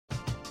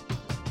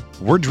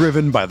We're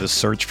driven by the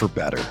search for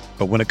better.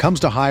 But when it comes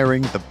to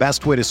hiring, the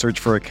best way to search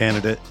for a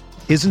candidate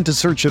isn't to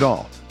search at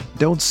all.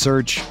 Don't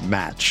search,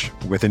 match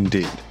with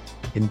Indeed.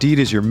 Indeed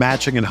is your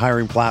matching and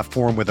hiring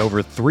platform with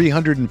over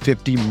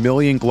 350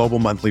 million global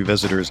monthly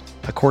visitors,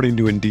 according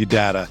to Indeed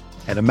data,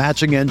 and a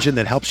matching engine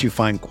that helps you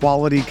find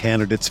quality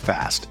candidates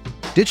fast.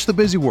 Ditch the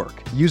busy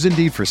work. Use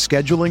Indeed for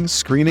scheduling,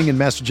 screening, and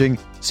messaging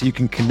so you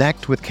can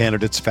connect with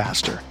candidates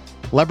faster.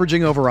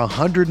 Leveraging over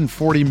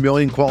 140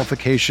 million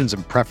qualifications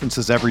and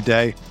preferences every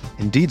day,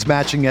 Indeed's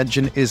matching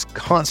engine is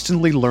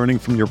constantly learning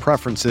from your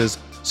preferences,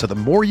 so the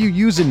more you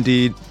use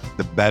Indeed,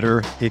 the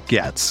better it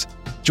gets.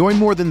 Join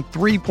more than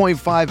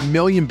 3.5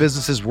 million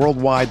businesses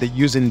worldwide that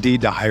use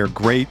Indeed to hire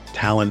great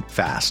talent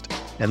fast.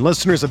 And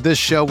listeners of this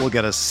show will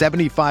get a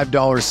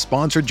 $75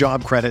 sponsored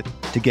job credit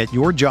to get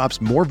your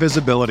jobs more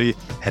visibility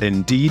at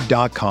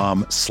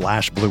Indeed.com/Blue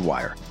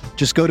Wire.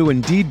 Just go to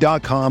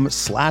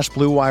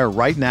Indeed.com/Blue Wire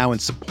right now and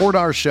support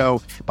our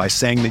show by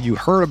saying that you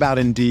heard about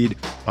Indeed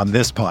on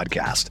this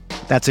podcast.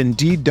 That's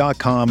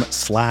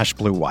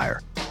Indeed.com/Blue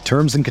Wire.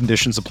 Terms and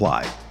conditions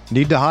apply.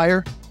 Need to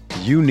hire?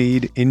 You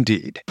need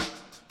Indeed.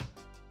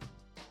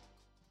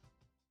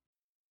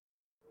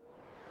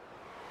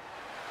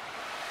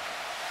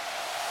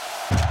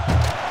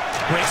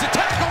 Breaks a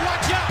tackle,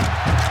 watch out!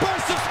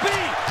 Burst of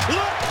speed!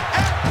 Look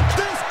at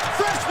this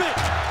freshman!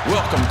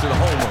 Welcome to the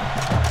home of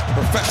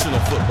professional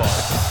football,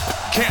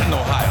 Canton,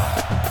 Ohio.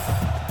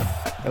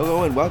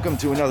 Hello and welcome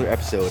to another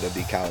episode of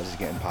the College is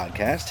Again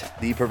podcast,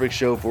 the perfect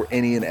show for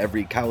any and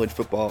every college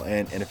football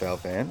and NFL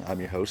fan. I'm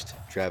your host,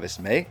 Travis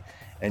May,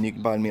 and you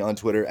can find me on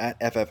Twitter at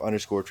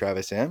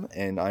 @FF_TravisM,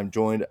 and I'm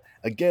joined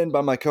again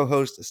by my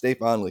co-host,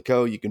 Stefan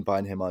Leco. You can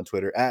find him on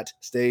Twitter at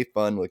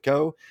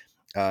StefanLeco.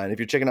 And if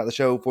you're checking out the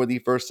show for the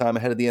first time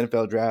ahead of the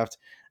NFL draft,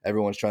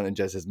 everyone's trying to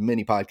ingest as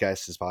many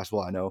podcasts as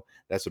possible. I know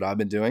that's what I've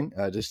been doing,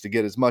 just to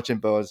get as much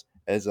info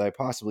as I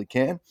possibly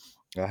can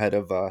ahead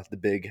of the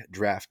big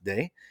draft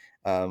day.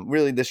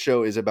 Really, this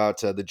show is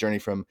about the journey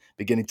from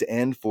beginning to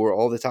end for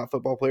all the top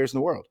football players in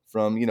the world,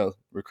 from,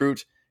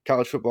 recruit,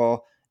 college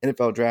football,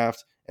 NFL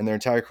draft, and their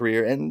entire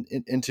career, and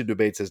into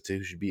debates as to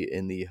who should be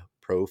in the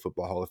Pro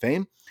Football Hall of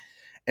Fame.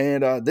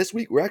 And this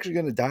week, we're actually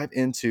going to dive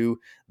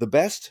into the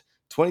best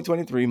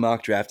 2023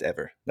 mock draft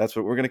ever. That's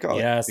what we're going to call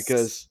it,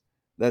 because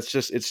it's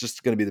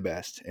just going to be the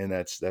best, and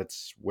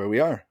that's where we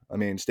are. I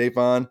mean,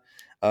 Stefan,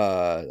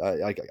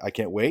 I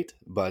can't wait,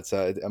 but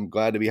I'm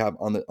glad to be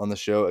on the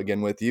show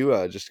again with you.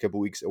 Just a couple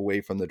weeks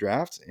away from the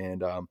draft,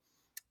 and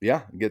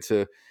get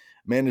to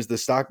manage the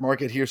stock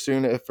market here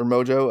soon for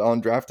Mojo on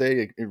draft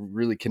day. I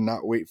really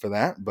cannot wait for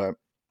that. But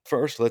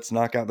first, let's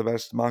knock out the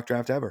best mock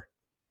draft ever.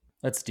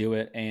 Let's do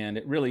it, and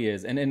it really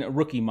is, and a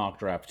rookie mock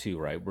draft too,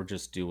 right? We're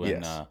just doing.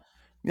 Yes.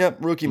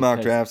 Rookie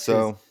mock draft.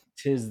 So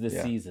tis the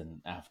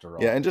season after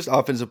all. Yeah, and just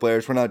offensive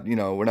players. We're not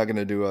going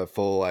to do a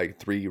full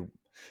three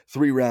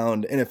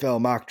round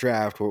NFL mock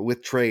draft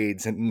with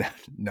trades, and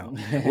no,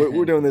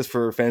 we're doing this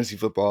for fantasy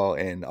football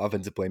and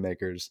offensive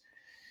playmakers.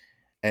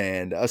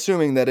 And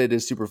assuming that it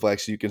is super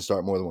flex, you can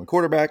start more than one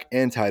quarterback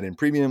and tight end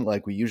premium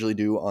like we usually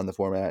do on the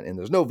format. And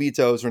there's no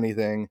vetoes or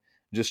anything,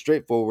 just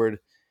straightforward.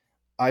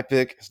 I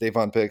pick,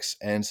 Stefan picks,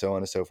 and so on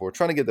and so forth.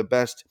 Trying to get the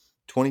best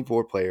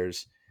 24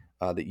 players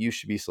that you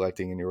should be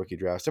selecting in your rookie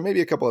drafts. There may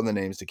be a couple other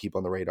names to keep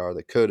on the radar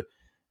that could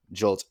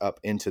jolt up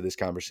into this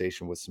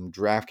conversation with some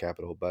draft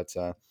capital. But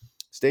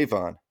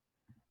Stefan,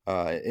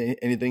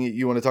 anything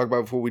you want to talk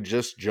about before we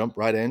just jump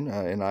right in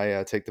and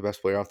I take the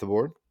best player off the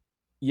board?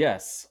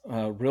 Yes.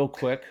 Real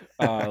quick,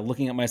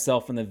 looking at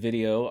myself in the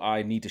video,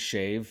 I need to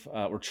shave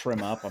or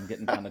trim up. I'm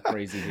getting kind of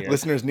crazy here.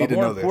 Listeners need to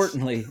know this.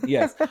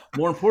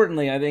 More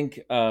importantly, I think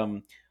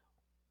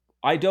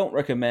I don't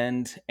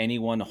recommend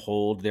anyone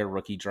hold their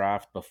rookie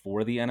draft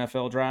before the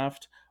NFL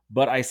draft,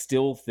 but I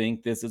still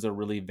think this is a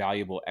really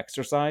valuable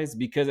exercise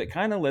because it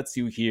kind of lets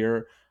you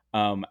hear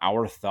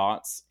our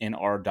thoughts in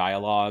our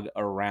dialogue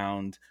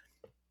around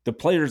the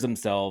players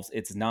themselves.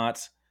 It's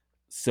not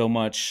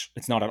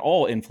at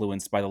all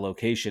influenced by the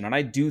location. And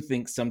I do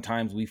think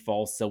sometimes we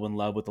fall so in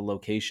love with the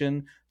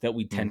location that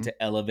we tend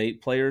to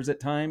elevate players at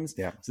times.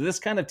 Yeah. So this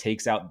kind of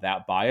takes out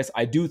that bias.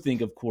 I do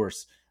think, of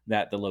course,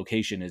 that the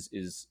location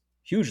is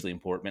hugely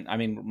important. I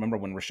mean, remember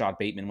when Rashad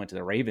Bateman went to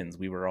the Ravens,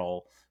 we were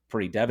all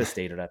pretty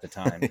devastated at the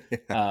time.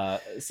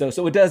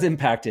 So it does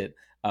impact it,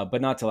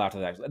 but not till after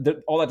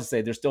that. All that to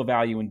say, there's still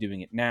value in doing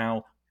it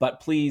now,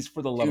 but please,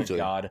 for the love of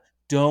God,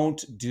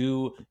 don't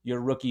do your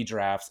rookie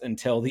drafts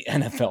until the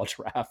NFL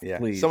draft,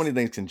 please. So many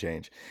things can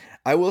change.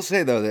 I will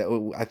say, though,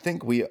 that I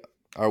think we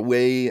are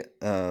way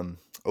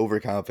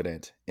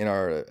overconfident in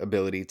our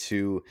ability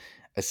to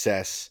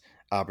assess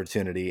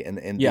opportunity and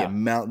the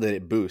amount that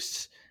it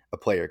boosts a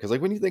player. Because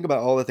when you think about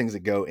all the things that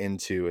go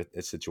into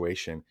a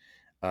situation,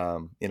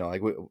 and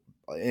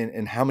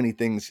how many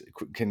things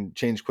can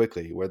change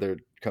quickly, whether it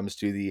comes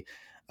to the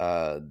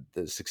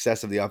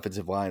success of the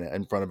offensive line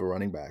in front of a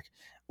running back,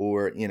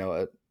 or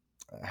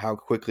how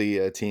quickly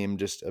a team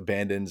just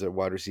abandons a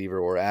wide receiver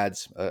or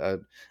adds a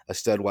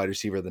stud wide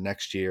receiver the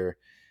next year.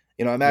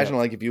 Imagine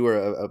if you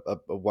were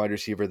a wide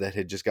receiver that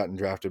had just gotten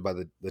drafted by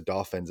the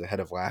Dolphins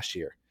ahead of last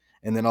year,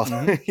 and then also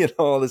Mhm.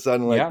 all of a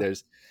sudden like Yeah.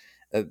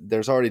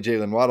 there's already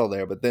Jalen Waddle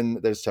there, but then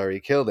there's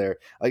Tyreek Hill there.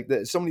 Like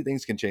so many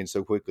things can change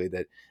so quickly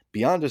that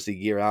beyond just a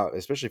year out,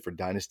 especially for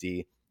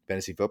dynasty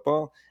fantasy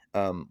football,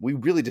 we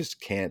really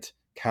just can't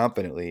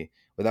confidently,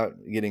 without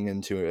getting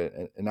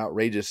into an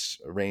outrageous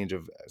range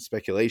of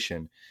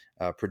speculation,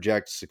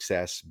 project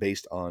success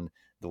based on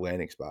the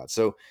landing spot.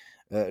 So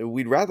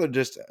we'd rather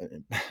just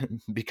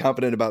be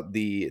confident about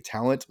the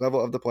talent level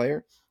of the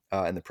player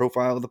and the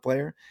profile of the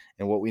player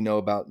and what we know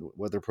about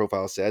what their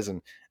profile says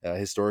and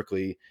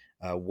historically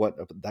what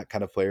that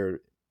kind of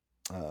player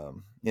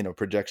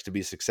projects to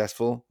be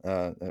successful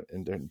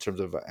in terms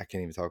of I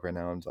can't even talk right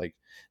now. I'm like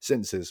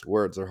sentences,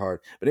 words are hard.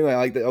 But anyway,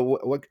 I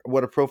like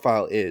what a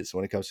profile is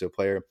when it comes to a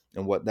player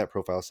and what that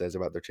profile says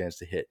about their chance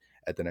to hit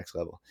at the next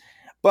level.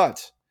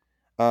 But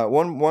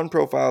one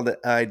profile that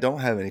I don't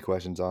have any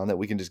questions on that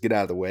we can just get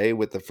out of the way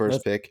with the first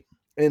Let's pick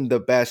in the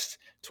best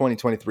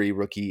 2023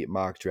 rookie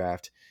mock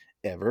draft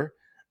ever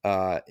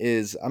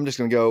is I'm just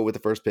going to go with the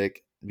first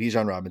pick,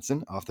 Bijan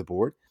Robinson off the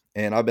board.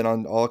 And I've been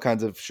on all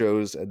kinds of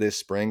shows this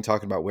spring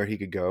talking about where he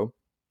could go.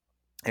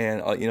 And,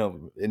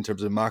 in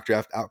terms of mock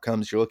draft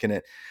outcomes, you're looking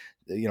at,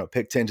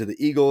 pick 10 to the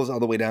Eagles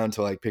all the way down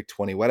to like pick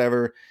 20,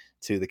 whatever,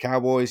 to the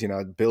Cowboys.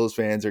 Bills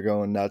fans are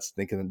going nuts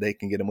thinking that they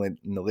can get him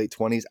in the late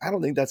 20s. I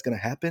don't think that's going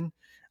to happen.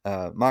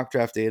 Mock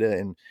draft data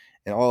and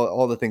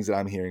all the things that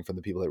I'm hearing from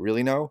the people that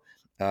really know,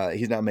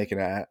 he's not making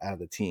it out of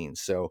the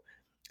teens. So,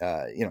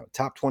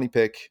 top 20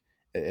 pick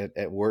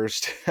at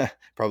worst,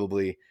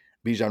 probably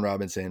Bijan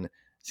Robinson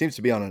seems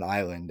to be on an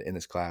island in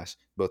this class,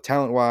 both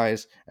talent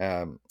wise,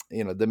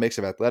 the mix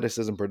of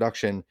athleticism,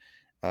 production,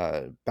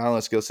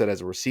 balanced skill set as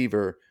a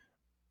receiver.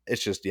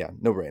 It's just,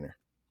 no brainer.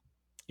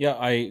 Yeah,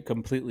 I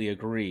completely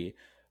agree.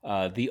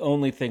 The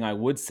only thing I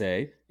would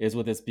say is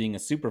with this being a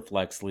super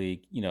flex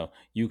league,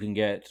 you can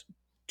get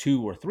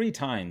 2 or 3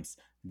 times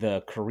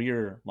the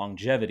career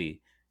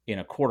longevity in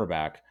a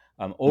quarterback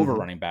over Mm-hmm.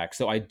 running back.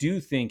 So I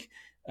do think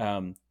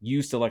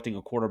you selecting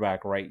a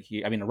quarterback right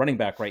here, a running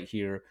back right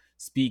here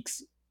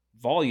speaks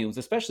volumes,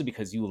 especially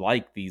because you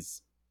like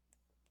these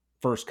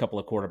first couple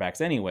of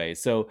quarterbacks anyway.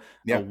 So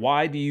Yeah,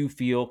 why do you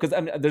feel? Because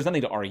there's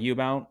nothing to argue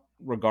about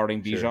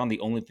regarding sure. Bijan. The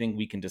only thing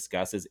we can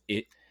discuss is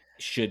it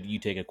should you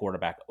take a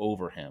quarterback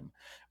over him.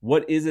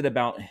 What is it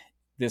about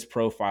this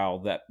profile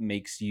that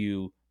makes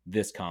you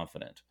this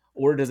confident,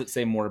 or does it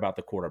say more about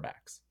the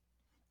quarterbacks?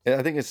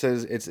 I think it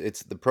says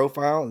it's the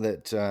profile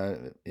that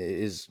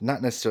is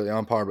not necessarily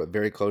on par, but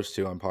very close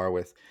to on par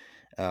with,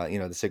 the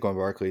Saquon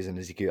Barkleys and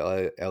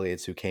Ezekiel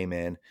Elliott's who came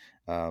in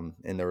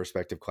their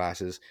respective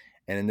classes.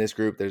 And in this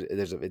group,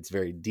 it's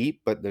very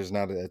deep, but there's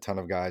not a ton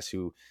of guys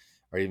who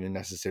are even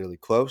necessarily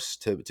close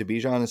to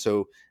Bijan. And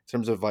so, in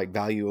terms of like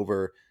value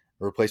over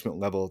replacement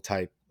level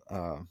type,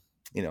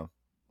 you know,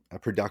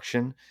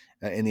 production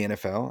in the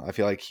NFL, I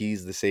feel like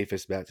he's the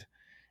safest bet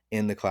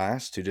in the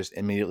class to just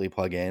immediately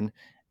plug in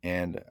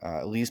and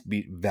at least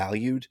be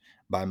valued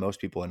by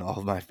most people in all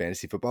of my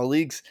fantasy football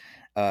leagues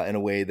in a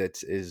way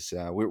that is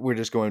we're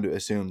just going to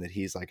assume that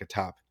he's like a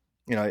top,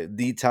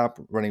 the top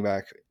running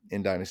back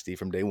in dynasty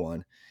from day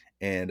one,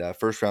 and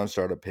first round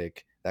startup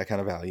pick, that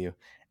kind of value,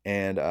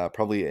 and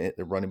probably a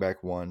running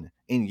back one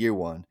in year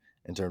one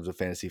in terms of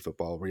fantasy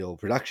football real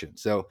production.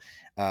 So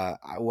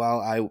while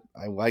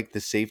I like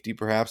the safety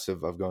perhaps of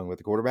going with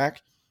the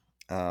quarterback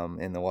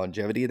and the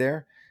longevity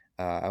there,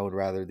 I would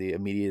rather the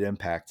immediate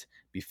impact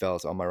be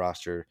felt on my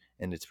roster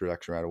and its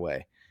production right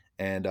away.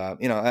 And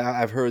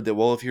I've heard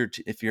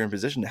that if you're in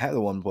position to have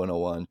the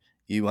 1.01,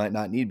 you might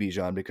not need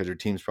Bijan because your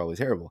team's probably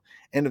terrible.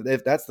 And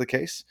if that's the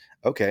case,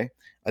 okay.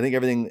 I think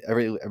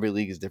every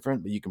league is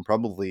different, but you can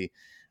probably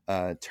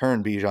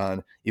turn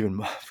Bijan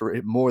even for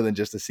more than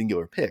just a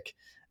singular pick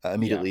Yeah.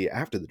 immediately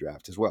after the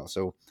draft as well.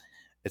 So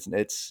it's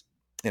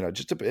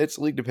it's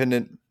league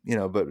dependent,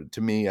 but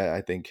to me,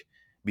 I think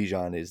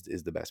Bijan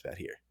is the best bet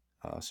here.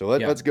 So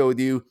Yeah. let's go with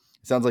you.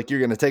 It sounds like you're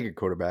going to take a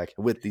quarterback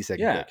with the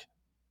second Yeah. pick.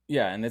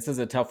 Yeah, and this is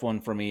a tough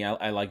one for me.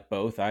 I like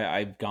both.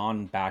 I've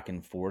gone back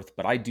and forth,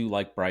 but I do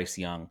like Bryce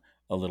Young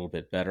a little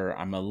bit better.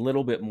 I'm a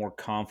little bit more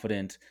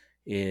confident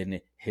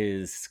in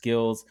his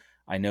skills.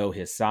 I know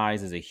his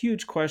size is a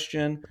huge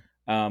question,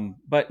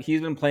 but he's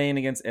been playing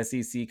against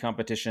SEC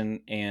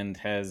competition and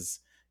has,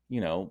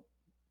 you know,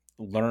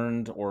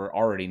 learned or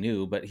already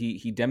knew, but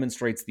he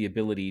demonstrates the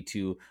ability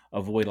to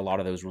avoid a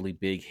lot of those really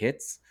big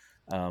hits.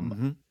 Um,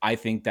 Mm-hmm. I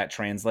think that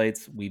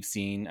translates. We've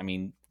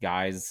seen,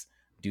 guys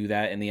do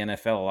that in the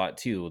NFL a lot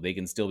too. They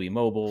can still be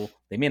mobile.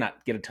 They may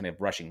not get a ton of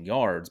rushing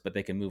yards, but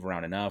they can move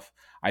around enough.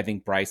 I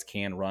think Bryce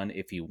can run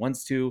if he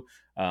wants to,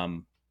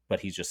 but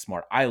he's just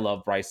smart. I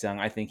love Bryce Young.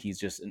 I think he's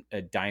just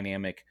a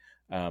dynamic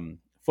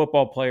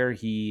football player.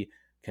 He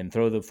can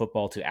throw the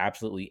football to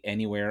absolutely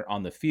anywhere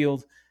on the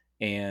field.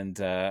 And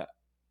to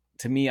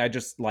me, I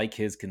just like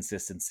his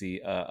consistency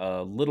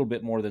a little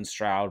bit more than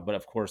Stroud. But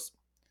of course,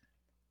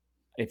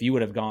 if you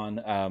would have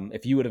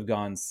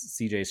gone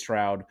C.J.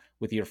 Stroud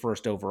with your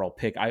first overall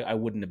pick, I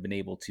wouldn't have been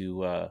able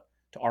to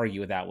argue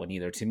with that one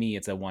either. To me,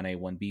 it's a 1A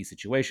 1B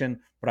situation,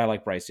 but I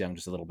like Bryce Young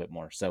just a little bit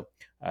more, so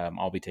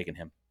I'll be taking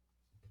him.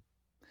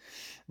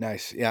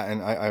 Nice. Yeah,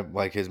 and I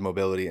like his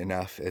mobility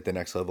enough at the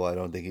next level. I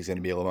don't think he's going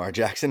to be a Lamar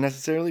Jackson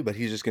necessarily, but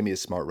he's just going to be a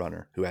smart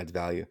runner who adds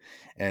value.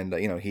 And,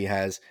 he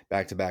has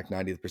back-to-back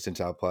 90th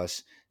percentile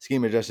plus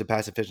scheme-adjusted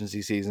pass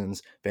efficiency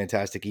seasons,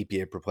 fantastic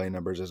EPA per play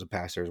numbers as a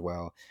passer as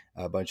well,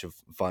 a bunch of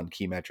fun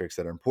key metrics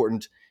that are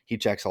important. He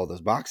checks all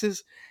those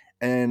boxes.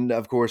 And,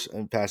 of course,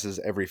 passes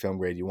every film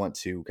grade you want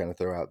to kind of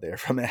throw out there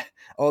from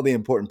all the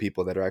important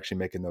people that are actually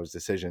making those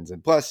decisions.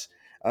 And plus,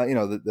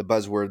 the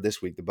buzzword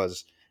this week, the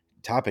buzz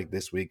topic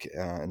this week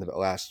in the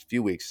last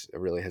few weeks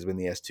really has been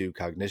the S2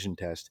 cognition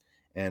test.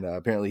 And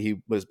apparently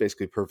he was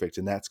basically perfect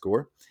in that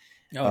score.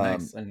 Oh,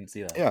 nice. I didn't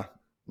see that. Yeah.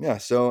 Yeah.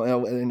 So,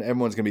 and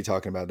everyone's going to be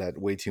talking about that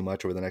way too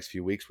much over the next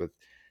few weeks with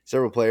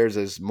several players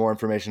as more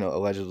information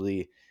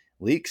allegedly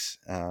leaks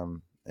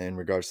in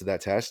regards to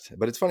that test.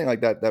 But it's funny,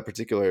 like that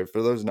particular,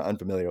 for those not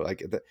unfamiliar,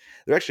 like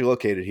they're actually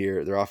located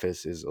here. Their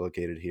office is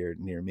located here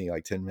near me,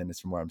 like 10 minutes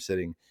from where I'm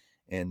sitting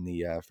in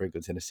the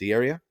Franklin, Tennessee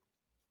area.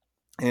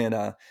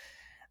 And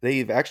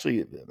they've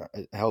actually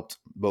helped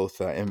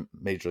both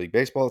Major League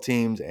Baseball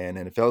teams and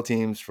NFL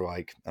teams for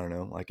like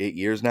 8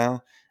 years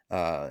now.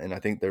 And I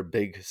think their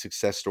big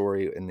success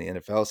story in the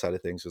NFL side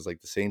of things was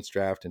like the Saints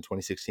draft in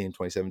 2016,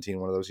 2017,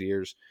 one of those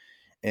years.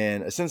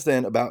 And since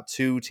then, about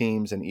 2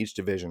 teams in each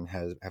division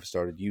have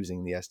started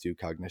using the S2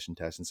 cognition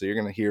test. And so you're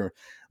going to hear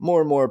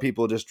more and more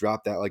people just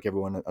drop that, like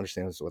everyone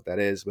understands what that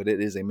is. But it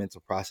is a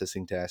mental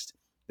processing test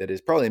that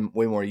is probably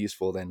way more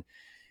useful than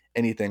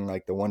anything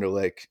like the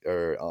Wonderlic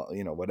or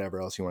whatever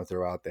else you want to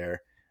throw out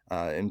there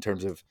in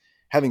terms of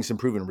having some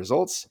proven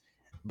results.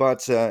 But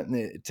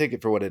take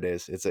it for what it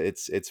is.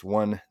 It's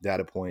one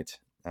data point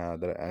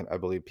that I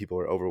believe people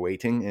are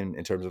overweighting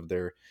in terms of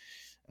their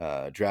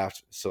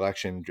draft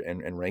selection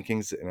and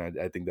rankings, and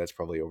I think that's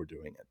probably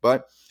overdoing it.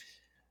 But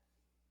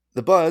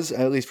the buzz,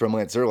 at least from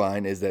Lance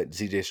Zierlein, is that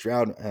C.J.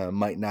 Stroud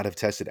might not have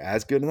tested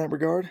as good in that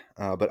regard.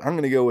 But I'm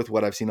going to go with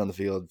what I've seen on the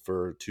field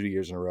for 2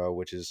 years in a row,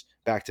 which is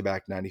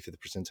back-to-back 95th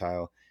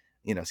percentile,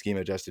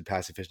 scheme-adjusted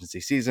pass efficiency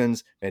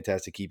seasons,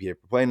 fantastic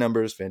EPA per play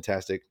numbers,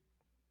 fantastic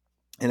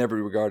in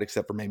every regard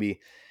except for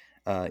maybe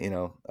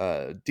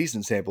a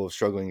decent sample of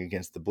struggling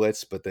against the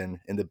blitz, but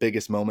then in the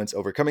biggest moments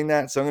overcoming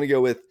that. So I'm going to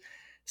go with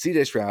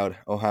C.J. Stroud,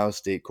 Ohio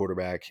State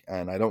quarterback,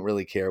 and I don't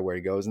really care where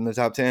he goes in the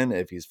top 10,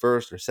 if he's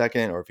first or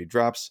second, or if he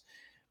drops.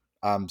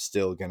 I'm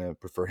still going to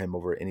prefer him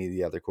over any of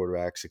the other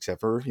quarterbacks except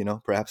for,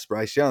 perhaps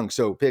Bryce Young.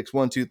 So picks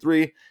 1, 2,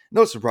 3,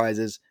 no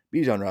surprises.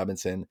 Bijan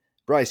Robinson,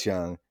 Bryce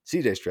Young,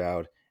 C.J.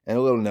 Stroud, and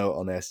a little note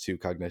on the S2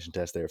 cognition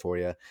test there for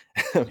you.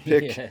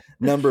 Pick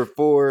number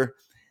 4,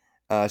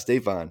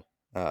 Stefan,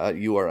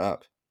 you are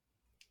up.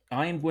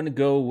 I am going to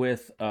go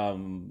with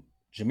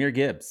Jahmyr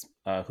Gibbs,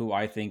 who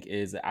I think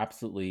is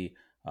absolutely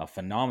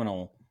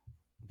phenomenal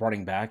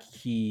running back.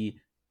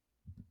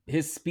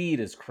 His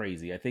speed is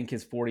crazy. I think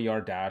his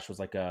 40-yard dash was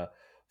like a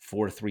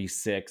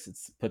 4.36. It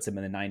puts him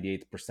in the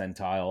 98th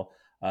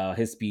percentile.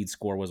 His speed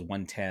score was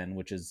 110,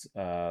 which is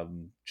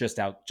just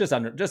outside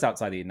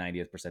the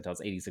 90th percentile.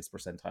 It's 86th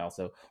percentile,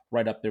 so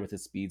right up there with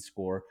his speed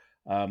score.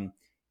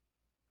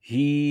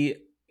 He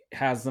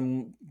has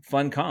some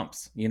fun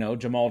comps,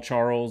 Jamal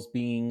Charles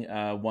being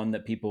one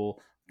that people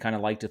kind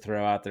of like to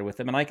throw out there with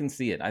him. And I can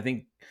see it. I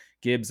think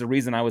Gibbs, the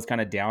reason I was kind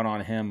of down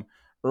on him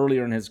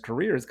earlier in his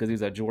career is because he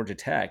was at Georgia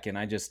Tech. And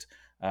I just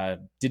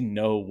didn't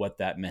know what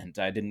that meant.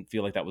 I didn't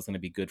feel like that was going to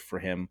be good for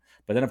him.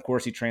 But then, of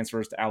course, he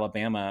transfers to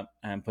Alabama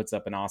and puts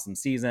up an awesome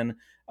season.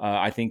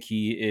 I think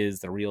he is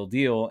the real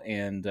deal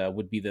and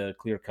would be the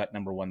clear-cut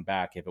number 1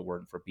 back if it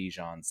weren't for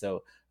Bijan.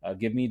 So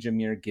give me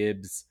Jahmyr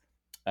Gibbs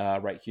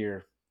right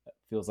here.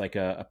 Feels like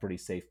a pretty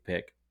safe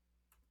pick.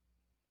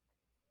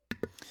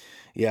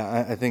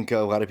 Yeah, I think a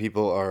lot of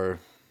people are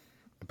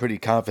pretty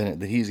confident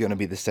that he's going to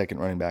be the second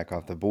running back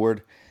off the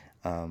board.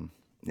 All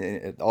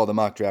the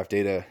mock draft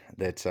data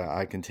that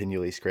I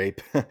continually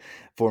scrape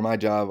for my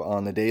job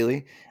on the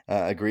daily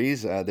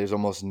agrees. There's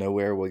almost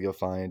nowhere where you'll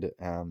find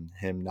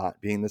him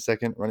not being the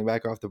second running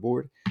back off the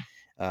board.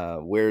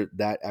 Where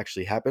that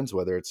actually happens,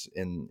 whether it's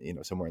in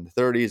somewhere in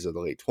the 30s or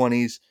the late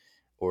 20s,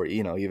 or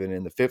even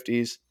in the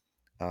 50s.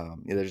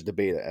 There's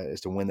debate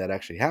as to when that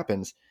actually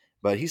happens,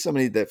 but he's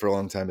somebody that for a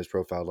long time has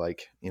profiled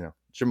like,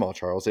 Jamal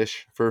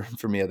Charles-ish for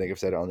me. I think I've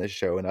said it on this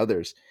show and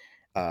others,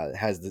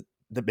 has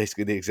the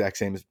basically the exact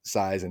same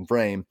size and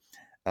frame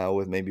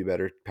with maybe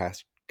better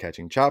pass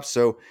catching chops.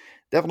 So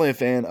definitely a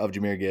fan of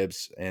Jahmyr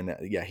Gibbs. And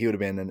yeah, he would have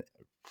been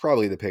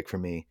probably the pick for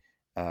me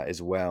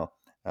as well.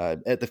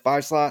 At the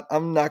 5 slot,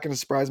 I'm not going to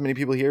surprise many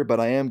people here, but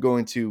I am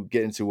going to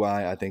get into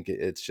why I think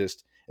it's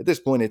just, at this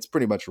point, it's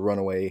pretty much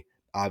runaway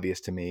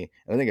obvious to me.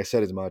 And I think I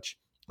said as much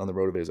on the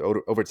Road of His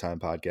Overtime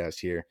podcast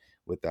here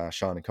with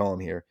Sean and Colin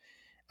here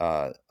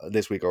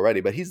this week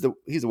already. But he's the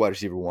wide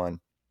receiver 1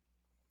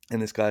 in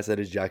this class. That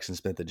is Jackson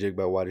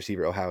Smith-Njigba, wide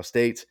receiver, Ohio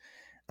State.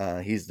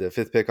 He's the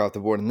 5th pick off the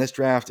board in this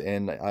draft,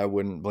 and I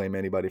wouldn't blame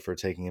anybody for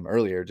taking him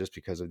earlier just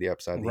because of the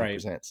upside that he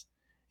presents.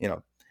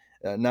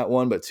 Not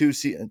 1 but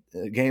 2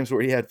 games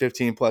where he had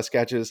 15 plus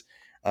catches.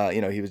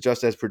 He was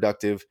just as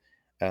productive,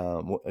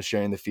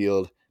 sharing the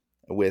field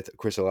with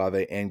Chris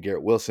Olave and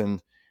Garrett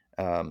Wilson.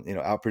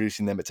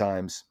 outproducing them at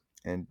times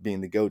and being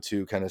the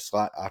go-to kind of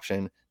slot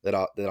option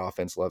that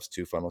offense loves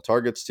to funnel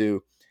targets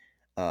to.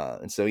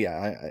 And so,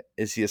 yeah,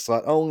 is he a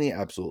slot only?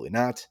 Absolutely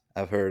not.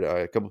 I've heard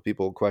a couple of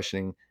people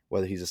questioning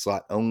whether he's a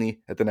slot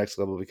only at the next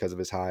level because of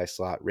his high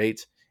slot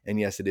rate. And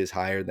yes, it is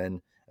higher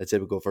than a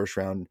typical first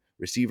round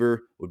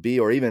receiver would be,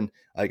 or even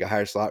like a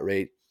higher slot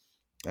rate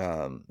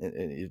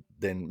than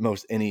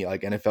most any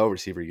like NFL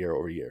receiver year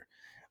over year.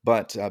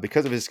 But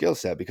because of his skill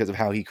set, because of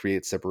how he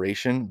creates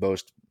separation,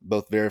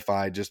 both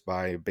verified just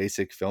by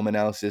basic film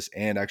analysis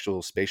and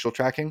actual spatial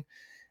tracking,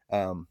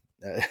 um,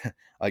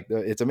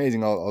 it's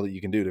amazing all that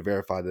you can do to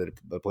verify that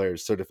a player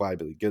is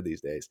certifiably good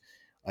these days.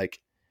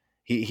 Like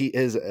he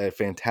is a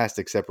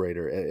fantastic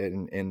separator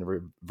in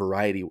a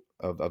variety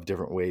of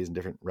different ways and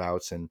different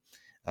routes. And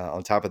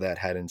on top of that,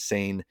 had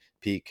insane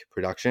peak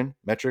production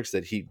metrics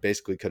that he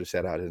basically could have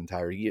set out his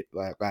entire year,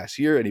 last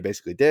year, and he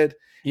basically did.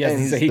 Yes,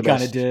 And so he's he the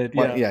kind of best. did.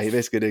 Well, Yeah. he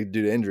basically did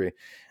due to injury.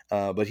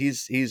 But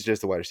he's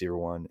just a wide receiver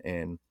one,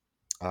 and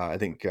I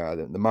think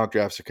the mock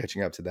drafts are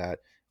catching up to that.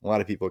 A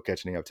lot of people are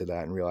catching up to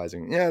that and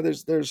realizing, yeah,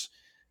 there's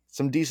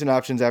some decent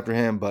options after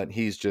him, but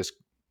he's just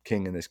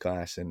king in this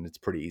class, and it's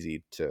pretty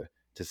easy to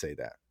say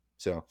that.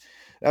 So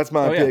that's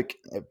my Oh yeah. pick.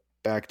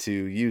 Back to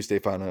you,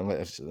 Stefan,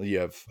 unless you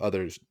have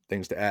other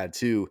things to add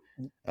to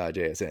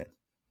JSN.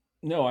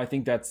 No, I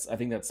think that's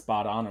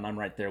spot on, and I'm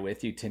right there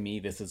with you. To me,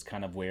 this is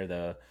kind of where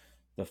the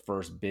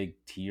first big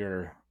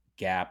tier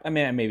gap. I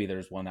mean, maybe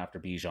there's one after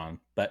Bijan,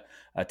 but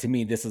to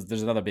me,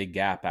 there's another big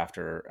gap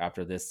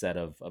after this set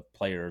of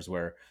players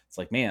where it's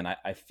like, man,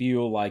 I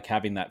feel like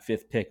having that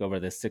fifth pick over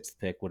this sixth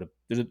pick would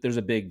have there's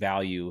a big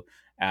value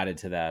added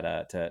to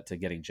that to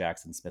getting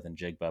Jackson Smith and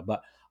Jigba.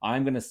 But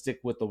I'm going to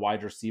stick with the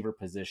wide receiver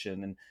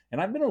position,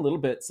 and I've been a little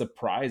bit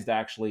surprised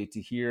actually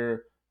to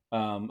hear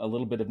a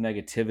little bit of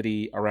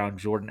negativity around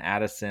Jordan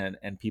Addison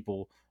and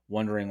people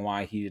wondering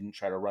why he didn't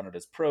try to run at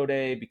his pro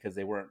day because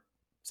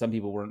some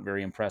people weren't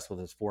very impressed with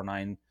his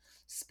 4.9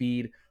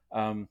 speed.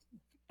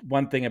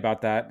 One thing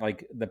about that,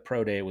 like the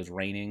pro day was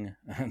raining,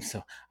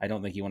 so I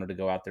don't think he wanted to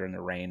go out there in the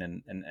rain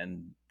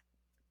and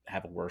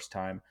have a worse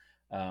time.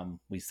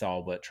 We saw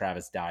what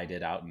Travis Dye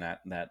did out in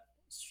that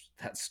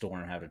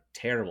storm, had a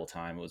terrible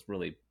time. It was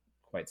really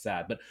quite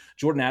sad. But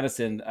Jordan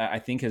Addison, I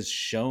think, has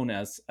shown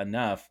us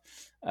enough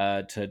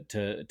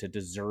to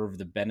deserve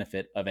the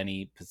benefit of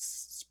any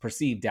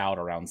perceived doubt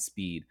around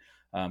speed.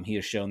 He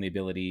has shown the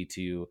ability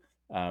to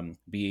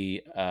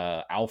be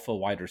alpha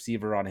wide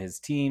receiver on his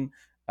team,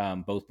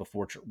 both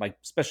before,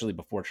 especially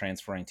before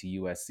transferring to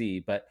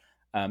USC. But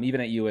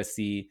even at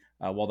USC,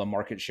 while the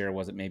market share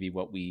wasn't maybe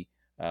what we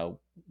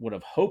would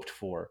have hoped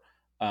for,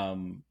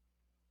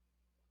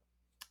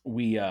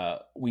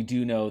 we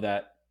do know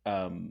that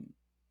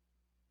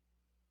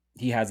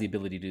he has the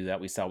ability to do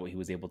that. We saw what he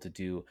was able to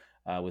do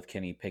with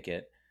Kenny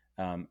Pickett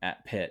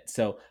at Pitt.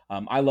 So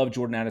I love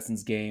Jordan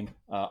Addison's game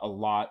a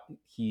lot.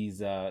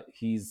 He's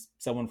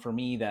someone for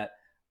me that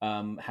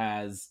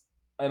has,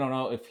 I don't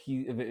know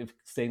if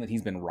saying that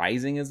he's been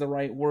rising is the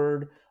right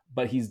word,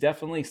 but he's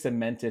definitely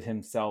cemented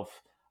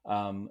himself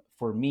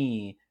for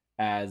me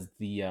as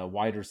the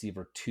wide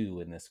receiver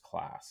 2 in this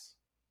class.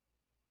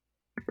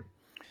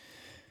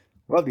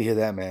 Love to hear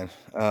that, man.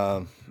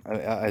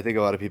 I think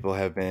a lot of people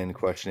have been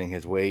questioning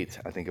his weight.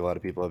 I think a lot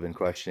of people have been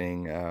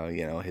questioning,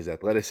 his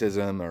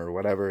athleticism or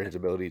whatever, his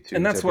ability to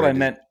And that's what I separate.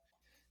 meant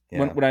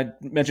Yeah, when I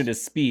mentioned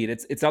his speed.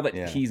 It's not that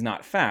yeah, he's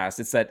not fast.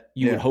 It's that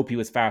you would yeah. hope he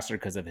was faster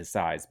because of his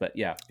size. But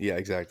yeah, Yeah,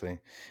 exactly.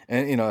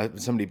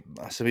 And some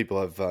people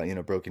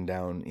have broken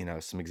down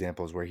some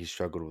examples where he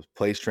struggled with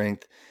play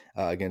strength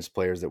against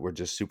players that were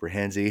just super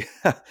handsy,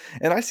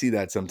 and I see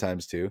that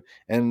sometimes too.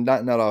 And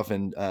not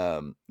often,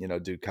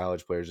 do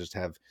college players just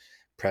have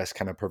press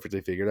kind of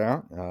perfectly figured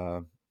out.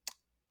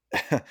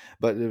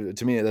 But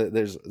to me,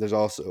 there's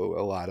also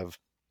a lot of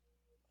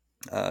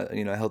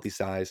a healthy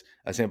size,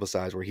 a sample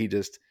size where he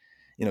just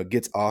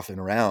gets off and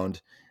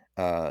around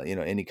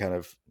any kind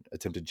of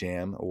attempted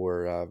jam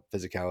or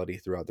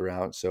physicality throughout the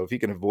route. So if he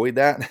can avoid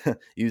that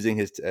using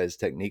his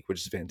technique,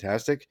 which is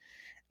fantastic,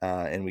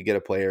 and we get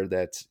a player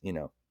that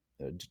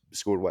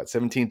scored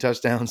 17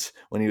 touchdowns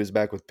when he was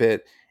back with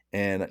Pitt,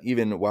 and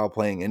even while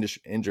playing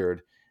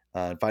injured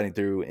and fighting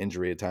through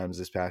injury at times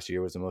this past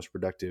year was the most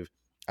productive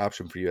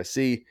option for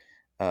USC.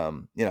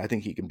 I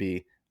think he can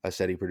be a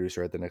steady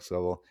producer at the next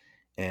level.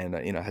 And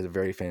has a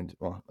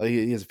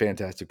he has a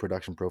fantastic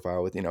production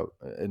profile with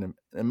an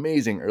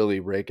amazing early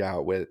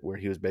breakout where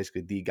he was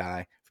basically the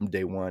guy from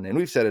day one. And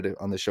we've said it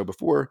on the show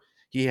before.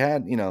 He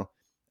had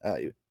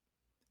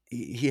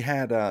he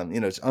had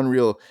it's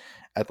unreal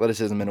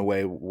athleticism in a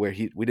way where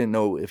we didn't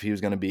know if he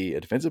was going to be a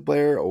defensive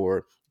player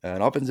or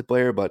an offensive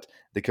player, but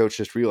the coach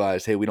just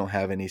realized, hey, we don't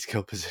have any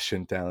skill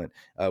position talent.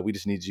 We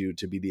just need you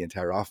to be the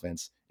entire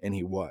offense, and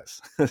he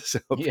was. So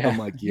yeah, from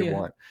like year yeah.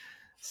 one.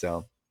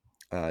 So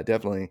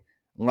definitely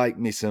like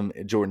me some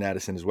Jordan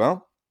Addison as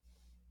well.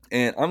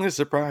 And I'm going to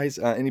surprise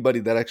anybody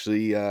that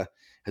actually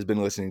has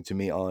been listening to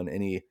me on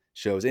any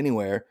shows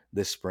anywhere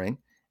this spring.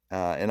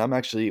 And I'm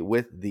actually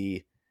with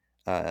the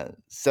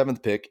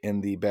seventh pick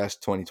in the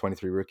best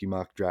 2023 rookie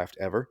mock draft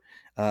ever.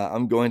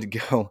 I'm going to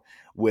go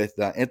with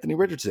Anthony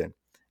Richardson,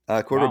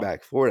 Wow.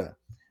 quarterback, Florida.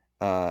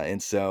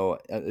 And so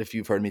if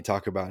you've heard me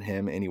talk about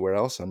him anywhere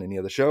else on any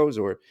other shows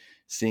or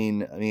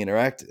seen me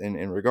interact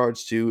in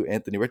regards to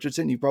Anthony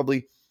Richardson, you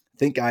probably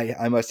think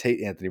I must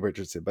hate Anthony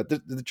Richardson. But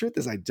the truth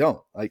is I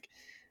don't. Like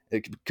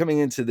coming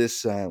into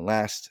this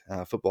last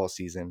football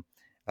season,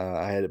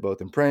 I had it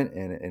both in print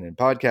and in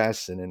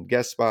podcasts and in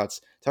guest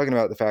spots talking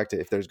about the fact that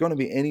if there's going to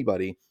be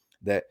anybody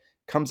that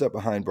comes up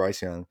behind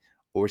Bryce Young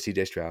or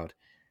CJ Stroud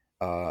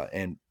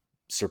and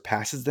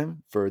surpasses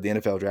them for the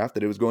NFL draft,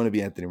 that it was going to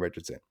be Anthony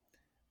Richardson.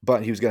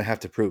 But he was going to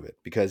have to prove it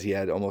because he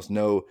had almost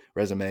no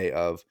resume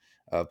of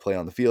play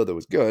on the field that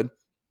was good.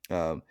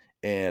 And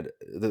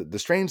the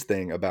strange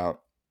thing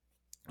about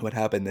what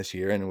happened this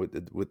year and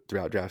with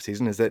throughout draft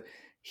season is that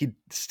he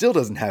still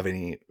doesn't have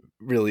any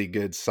really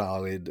good,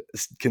 solid,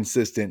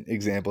 consistent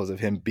examples of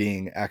him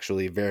being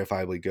actually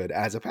verifiably good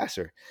as a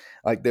passer.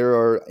 Like there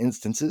are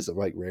instances of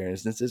like rare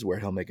instances where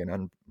he'll make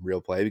an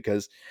unreal play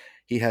because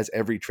he has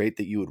every trait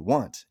that you would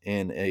want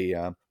in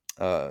a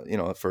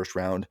first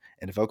round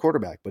NFL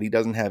quarterback, but he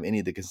doesn't have any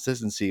of the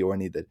consistency or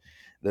any of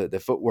the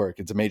footwork.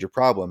 It's a major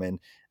problem. And,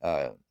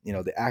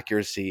 the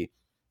accuracy,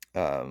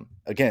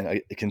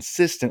 again,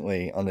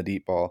 consistently on the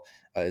deep ball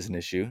is an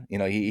issue.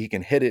 He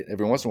can hit it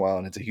every once in a while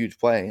and it's a huge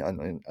play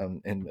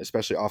and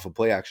especially off of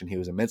play action. He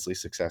was immensely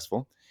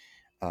successful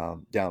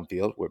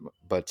downfield,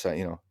 but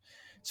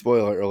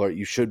spoiler alert,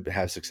 you should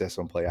have success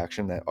on play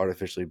action. That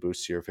artificially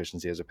boosts your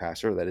efficiency as a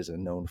passer. That is a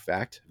known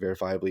fact,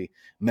 verifiably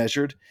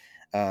measured.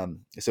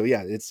 So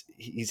yeah,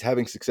 he's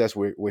having success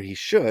where he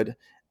should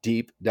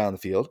deep down the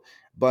field,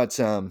 but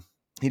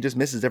he just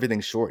misses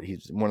everything short.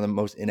 He's one of the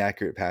most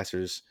inaccurate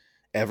passers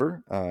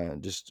ever.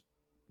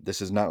 This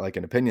is not like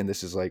an opinion.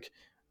 This is like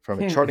from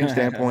a charting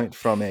standpoint,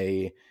 from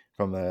a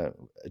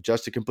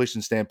adjusted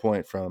completion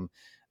standpoint, from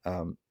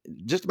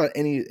just about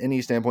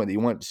any standpoint that you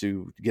want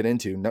to get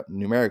into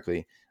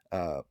numerically,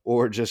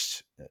 or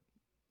just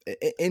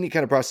any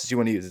kind of process you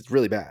want to use. It's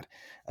really bad.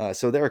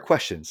 So there are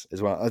questions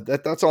as well.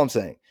 That's all I'm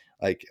saying.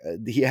 Like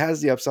he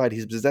has the upside.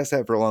 He's possessed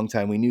that for a long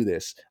time. We knew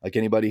this. Like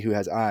anybody who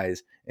has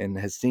eyes and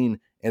has seen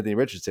Anthony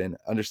Richardson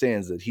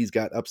understands that he's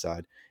got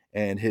upside,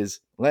 and his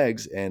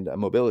legs and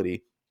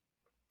mobility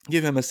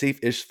give him a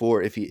safe-ish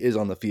floor if he is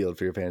on the field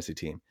for your fantasy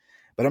team.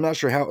 But I'm not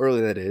sure how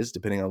early that is,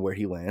 depending on where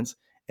he lands,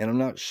 and I'm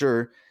not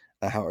sure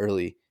how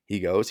early he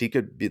goes. He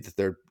could be the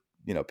third,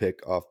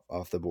 pick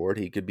off the board.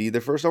 He could be the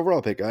first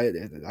overall pick. I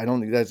don't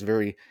think that's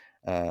very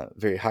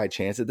very high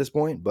chance at this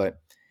point,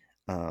 but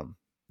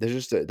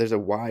there's a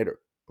wide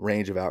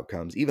range of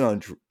outcomes, even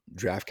on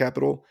draft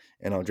capital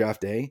and on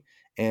draft day,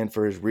 and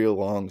for his real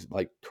long,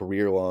 like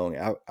career long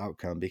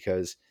outcome,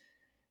 because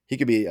he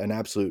could be an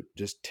absolute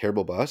just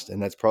terrible bust,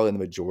 and that's probably the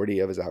majority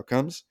of his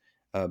outcomes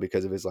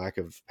because of his lack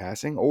of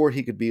passing, or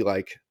he could be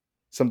like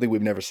something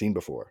we've never seen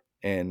before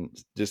and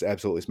just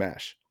absolutely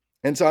smash.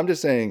 And so I'm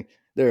just saying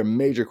there are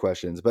major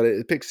questions, but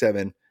at pick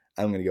 7,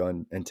 I'm going to go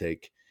and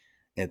take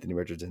Anthony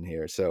Richardson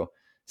here. So,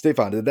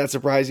 Stefan, did that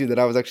surprise you that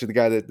I was actually the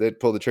guy that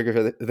pulled the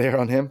trigger there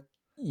on him?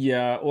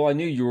 Yeah, well, I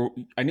knew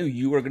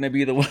you were going to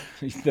be the one,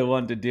 the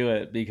one to do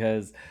it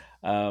because,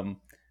 um,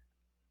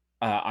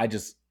 I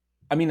just,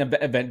 I mean,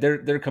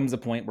 there comes a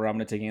point where I'm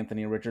going to take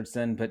Anthony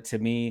Richardson, but to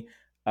me,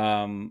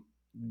 um,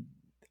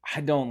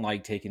 I don't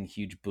like taking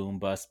huge boom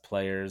bust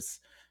players.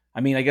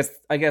 I mean, I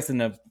guess in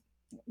the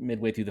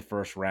midway through the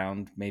first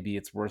round, maybe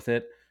it's worth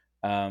it.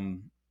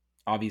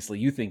 Obviously,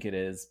 you think it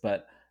is,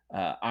 but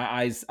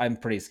I'm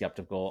pretty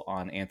skeptical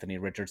on Anthony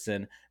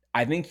Richardson.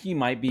 I think he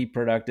might be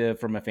productive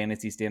from a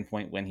fantasy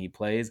standpoint when he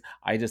plays.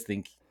 I just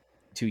think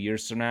 2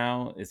 years from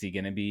now, is he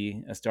going to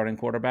be a starting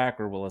quarterback,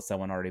 or will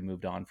someone already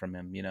moved on from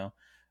him?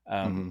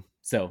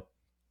 So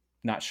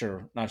not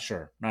sure, not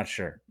sure.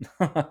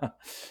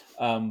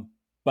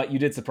 But you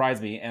did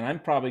surprise me, and I'm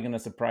probably going to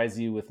surprise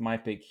you with my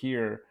pick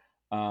here.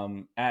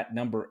 At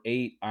number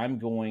 8, I'm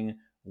going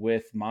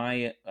with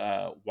my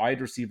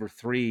wide receiver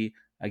 3.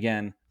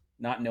 Again,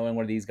 not knowing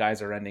where these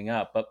guys are ending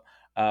up, but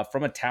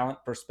from a talent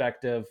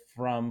perspective,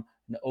 from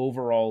an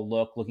overall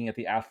look, looking at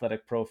the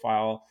athletic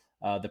profile,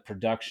 the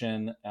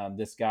production,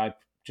 this guy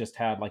just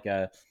had like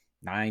a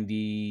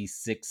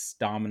 96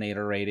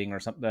 dominator rating or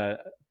something,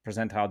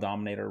 percentile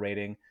dominator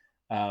rating.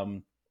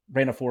 Ran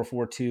a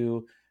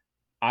 4.42.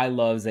 I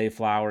love Zay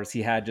Flowers.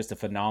 He had just a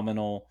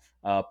phenomenal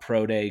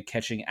pro day,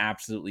 catching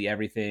absolutely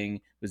everything,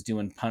 was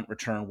doing punt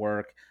return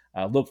work,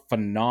 looked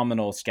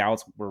phenomenal.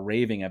 Scouts were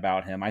raving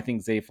about him. I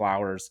think Zay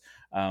Flowers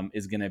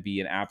is going to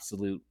be an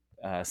absolute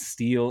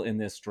steal in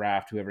this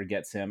draft, whoever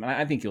gets him. And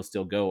I think he'll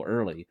still go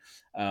early.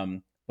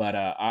 But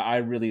I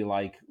really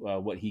like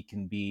what he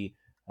can be.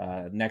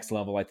 Next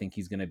level, I think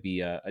he's going to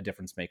be a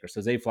difference maker.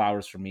 So Zay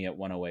Flowers for me at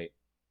 108.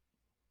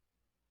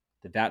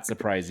 Did that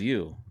surprise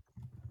you?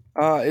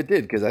 It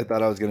did, because I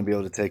thought I was going to be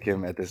able to take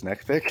him at this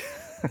next pick.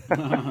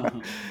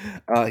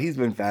 He's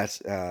been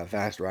fast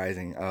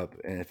rising up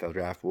in NFL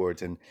draft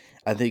boards, and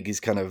I think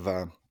he's kind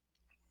of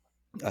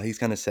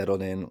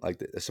settled in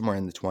like somewhere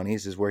in the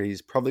 20s is where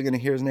he's probably going to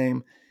hear his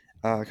name.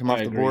 come I off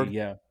the agree. board.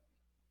 Yeah.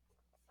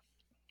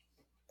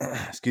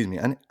 Excuse me.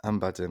 I'm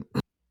about to.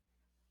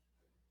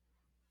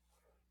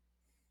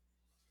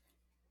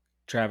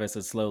 Travis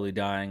is slowly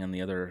dying on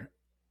the other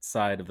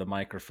side of the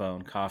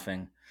microphone,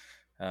 coughing.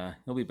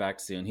 He'll be back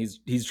soon.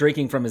 He's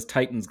drinking from his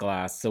Titans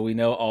glass, so we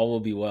know all will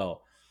be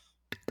well.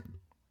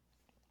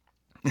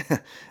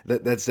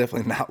 That's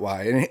definitely not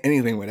why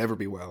anything would ever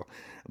be well.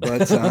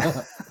 But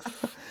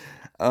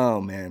oh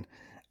man,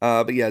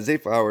 but yeah, Zay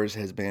Flowers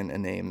has been a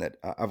name that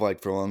I've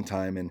liked for a long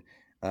time, and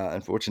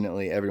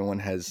unfortunately, everyone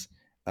has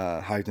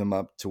hyped him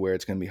up to where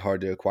it's going to be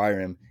hard to acquire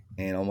him.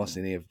 And almost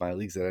any of my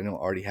leagues that I know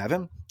already have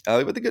him.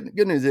 But the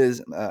good news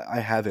is I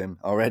have him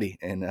already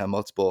in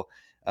multiple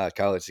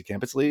college to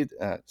campus league.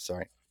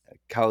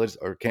 College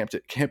or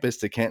campus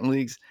to Canton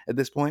leagues at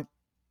this point.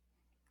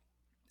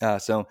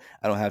 So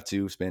I don't have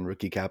to spend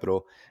rookie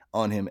capital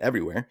on him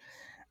everywhere.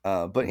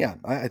 But yeah,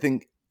 I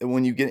think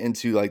when you get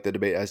into like the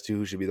debate as to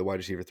who should be the wide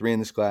receiver 3 in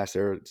this class,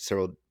 there are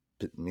several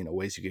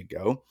ways you could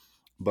go.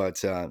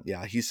 But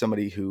yeah, he's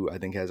somebody who I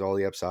think has all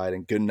the upside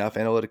and good enough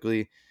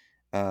analytically,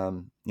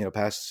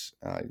 pass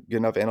good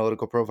enough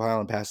analytical profile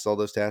and passes all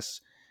those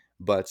tests.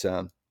 But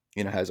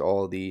has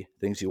all the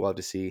things you love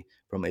to see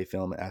from a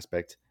film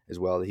aspect as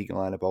well, that he can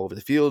line up all over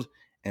the field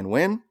and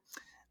win.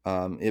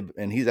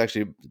 And he's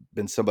actually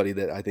been somebody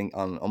that I think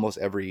on almost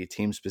every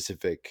team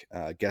specific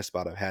guest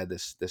spot I've had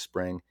this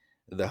spring,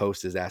 the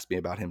host has asked me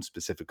about him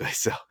specifically.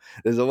 So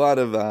there's a lot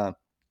of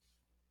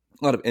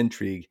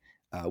intrigue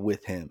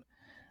with him.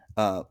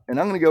 And I'm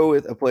going to go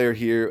with a player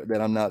here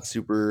that I'm not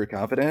super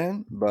confident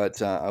in,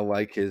 but I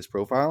like his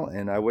profile,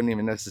 and I wouldn't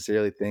even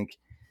necessarily think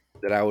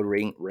that I would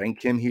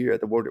rank him here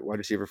at the wide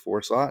receiver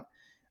 4 slot.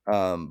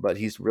 But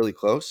he's really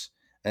close.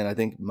 And I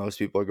think most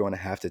people are going to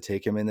have to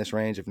take him in this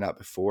range, if not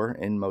before,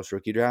 in most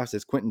rookie drafts.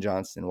 It's Quentin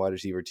Johnston, wide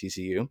receiver,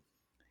 TCU.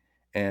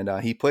 And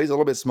he plays a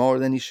little bit smaller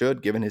than he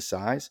should, given his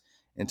size,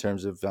 in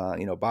terms of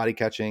body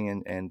catching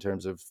and in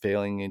terms of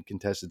failing in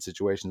contested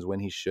situations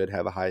when he should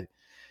have a high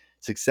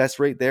success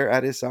rate there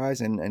at his size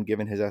and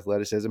given his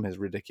athleticism, his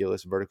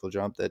ridiculous vertical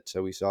jump that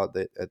we saw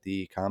at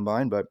the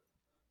combine. But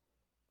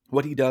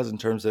what he does in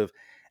terms of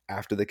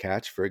after the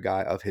catch for a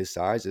guy of his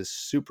size is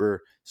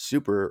super,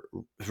 super,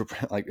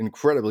 like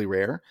incredibly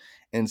rare.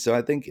 And so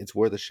I think it's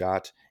worth a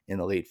shot in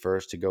the late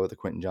first to go with the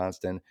Quentin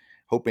Johnston,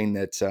 hoping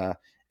that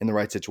in the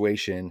right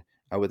situation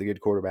with a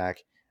good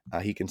quarterback,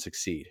 he can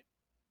succeed.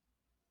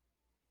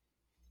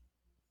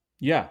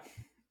 Yeah.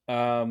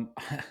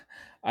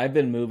 I've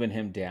been moving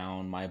him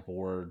down my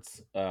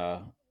boards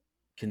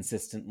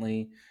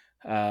consistently.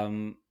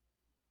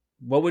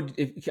 What would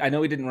if I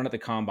know he didn't run at the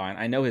combine?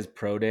 I know his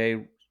pro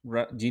day.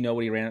 Do you know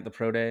what he ran at the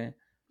pro day?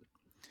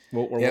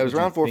 Or Yeah, it what was would you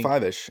around 4 think?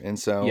 5 ish. And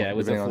so Yeah, it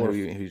was a depending on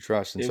who four. you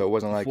trust. And so it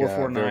wasn't like a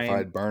 4.49.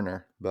 verified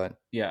burner, but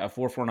Yeah, a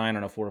 4.49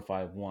 and a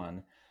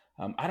 4.51.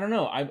 I don't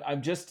know.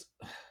 I'm just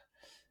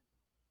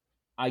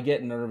I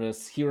get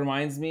nervous. He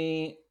reminds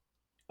me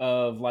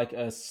of like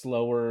a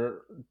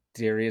slower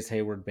Darius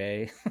Hayward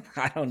Bay.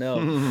 I don't know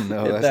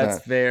no, if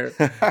that's that's not. fair.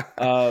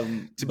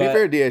 To be But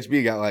fair,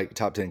 DHB got like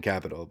top 10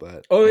 capital,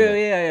 but oh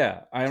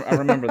yeah. I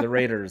remember the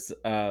Raiders.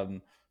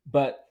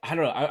 But I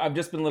don't know. I've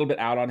just been a little bit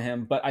out on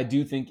him. But I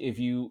do think if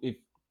you're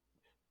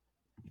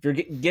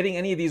getting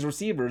any of these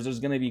receivers,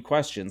 there's going to be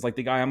questions. Like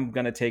the guy I'm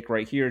going to take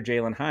right here,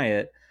 Jalen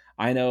Hyatt.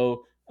 I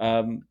know,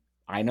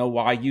 I know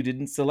why you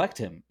didn't select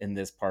him in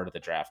this part of the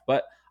draft,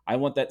 but I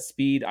want that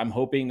speed. I'm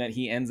hoping that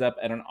he ends up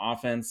at an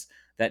offense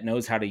that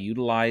knows how to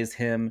utilize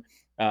him.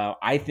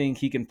 I think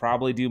he can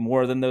probably do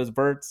more than those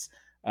Burts,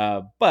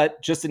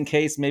 but just in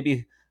case,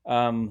 maybe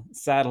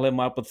saddle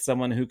him up with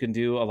someone who can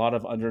do a lot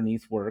of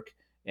underneath work,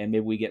 and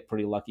maybe we get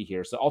pretty lucky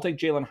here. So I'll take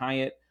Jalen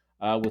Hyatt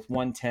with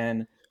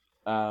 110.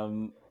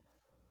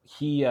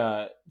 He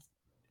I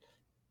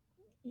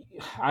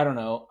don't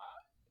know.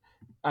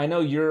 I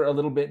know you're a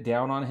little bit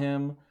down on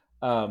him.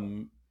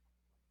 Um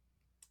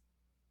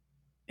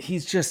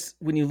he's just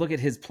when you look at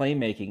his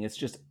playmaking, it's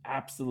just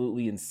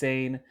absolutely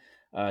insane.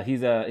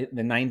 He's the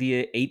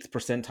 98th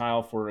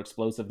percentile for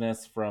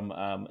explosiveness from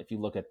if you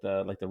look at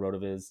the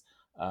Rotoviz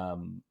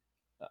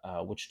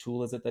which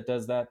tool is it that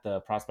does that?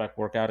 The Prospect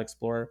Workout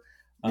Explorer.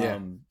 yeah.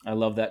 I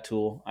love that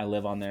tool. I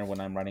live on there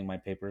when I'm writing my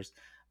papers.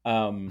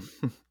 So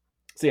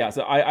yeah,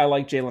 so I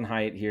like Jalen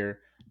Hyatt here.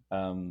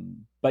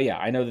 But yeah,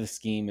 I know the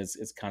scheme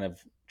is kind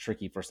of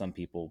tricky for some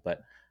people,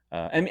 but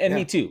and Yeah.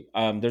 me too.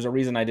 There's a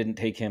reason I didn't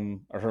take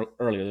him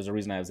earlier. There's a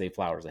reason I have Zay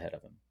Flowers ahead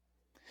of him.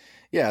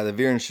 Yeah, the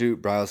veer and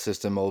shoot Bryles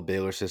system, old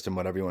Baylor system,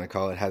 whatever you want to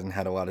call it, hasn't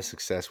had a lot of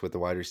success with the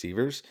wide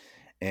receivers.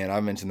 And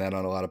I've mentioned that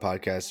on a lot of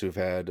podcasts who've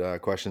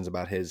had questions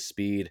about his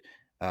speed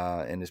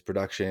and his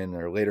production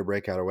or later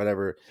breakout or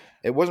whatever.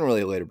 It wasn't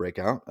really a later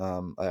breakout.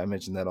 I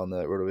mentioned that on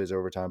the RotoViz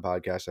Overtime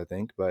podcast, I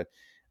think. But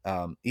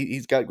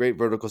he's got great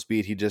vertical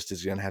speed. He just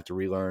is going to have to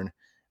relearn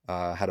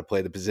how to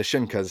play the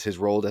position because his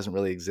role doesn't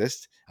really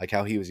exist. Like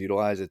how he was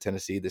utilized at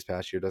Tennessee this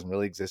past year doesn't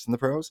really exist in the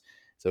pros.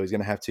 So he's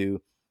going to have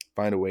to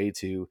find a way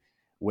to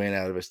win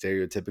out of a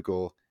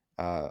stereotypical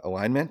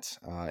alignment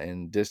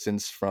and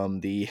distance from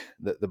the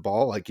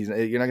ball. Like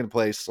you're not going to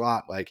play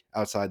slot like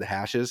outside the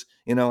hashes,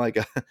 like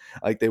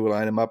like they would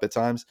line him up at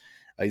times.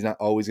 He's not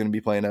always going to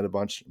be playing at a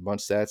bunch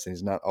sets, and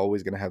he's not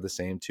always going to have the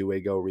same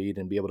two-way go read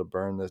and be able to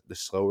burn the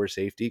slower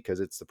safety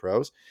because it's the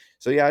pros.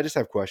 So yeah, I just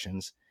have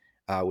questions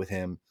with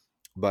him,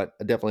 but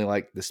I definitely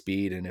like the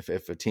speed. And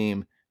if a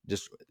team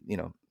just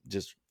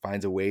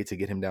finds a way to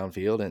get him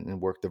downfield and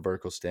work the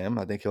vertical stem,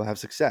 I think he'll have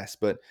success.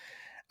 But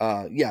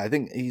I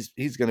think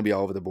he's going to be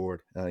all over the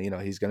board.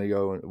 He's going to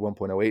go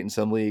 1.08 in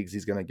some leagues.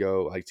 He's going to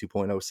go like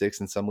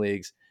 2.06 in some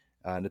leagues.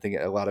 And I think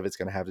a lot of it's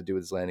going to have to do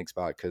with his landing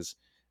spot because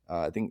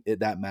I think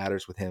that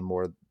matters with him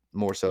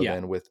more so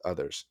than with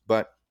others.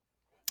 But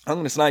I'm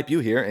going to snipe you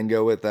here and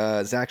go with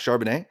Zach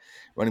Charbonnet,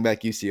 running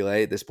back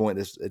UCLA. At this point,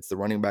 it's the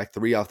running back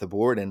 3 off the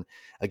board. And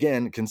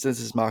again,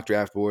 consensus mock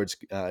draft boards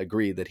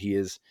agree that he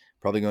is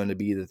probably going to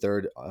be the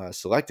 3rd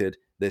selected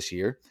this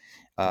year.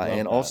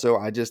 And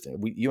also,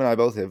 you and I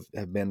both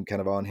have been kind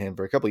of on him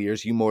for a couple of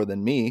years, you more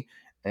than me.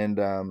 And,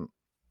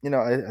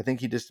 I think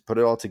he just put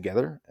it all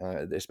together,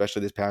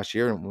 especially this past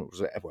year. And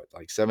was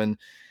like 7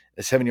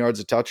 yards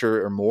a touch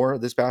or more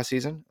this past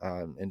season,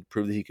 and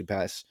proved that he could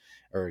pass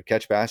or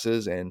catch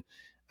passes and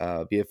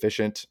be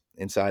efficient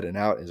inside and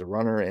out as a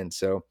runner. And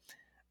so,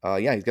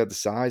 he's got the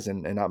size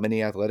and not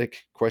many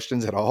athletic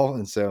questions at all.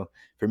 And so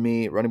for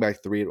me, running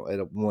back 3 at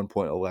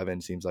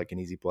 1.11 seems like an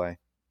easy play.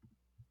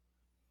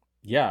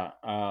 Yeah,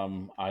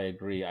 I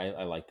agree.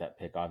 I like that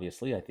pick.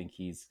 Obviously, I think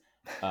he's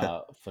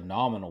a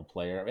phenomenal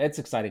player. It's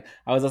exciting.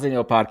 I was listening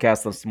to a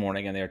podcast this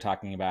morning, and they were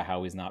talking about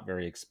how he's not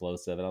very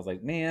explosive, and I was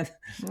like, man,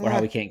 or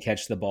how he can't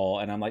catch the ball.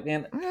 And I'm like,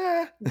 man,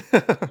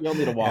 you'll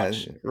need to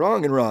watch. Yeah,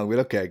 wrong, but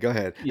okay, go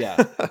ahead. Yeah,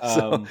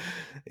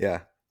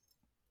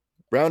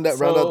 Round out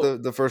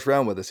the first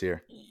round with us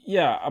here.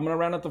 Yeah, I'm going to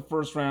round out the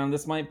first round.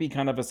 This might be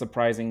kind of a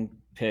surprising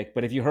pick,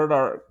 but if you heard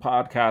our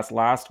podcast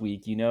last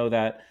week, you know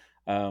that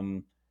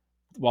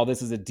while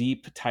this is a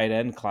deep tight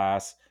end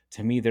class,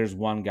 to me, there's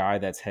one guy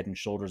that's head and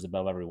shoulders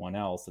above everyone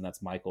else, and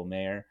that's Michael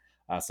Mayer.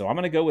 So I'm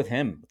going to go with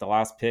him with the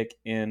last pick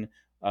in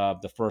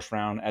the first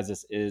round, as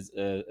this is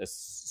a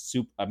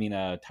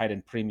tight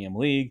end premium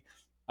league.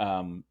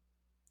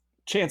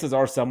 Chances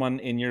are someone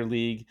in your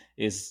league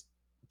is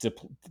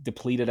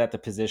depleted at the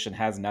position,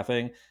 has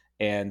nothing,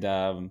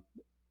 and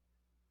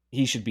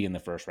he should be in the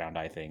first round,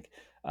 I think.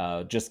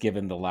 Just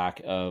given the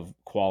lack of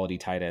quality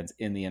tight ends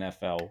in the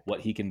NFL, what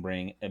he can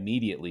bring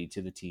immediately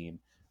to the team.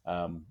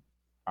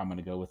 I'm going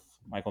to go with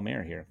Michael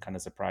Mayer here. Kind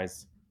of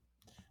surprised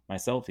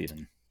myself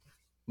even.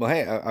 Well,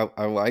 hey,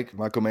 I like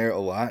Michael Mayer a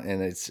lot,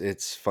 and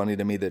it's funny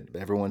to me that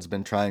everyone's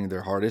been trying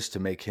their hardest to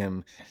make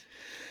him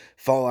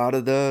fall out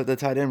of the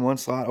tight end 1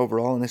 slot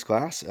overall in this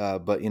class.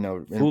 But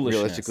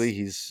realistically,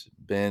 he's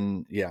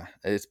been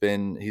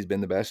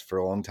the best for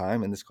a long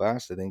time in this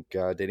class. I think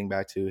dating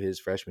back to his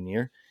freshman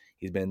year,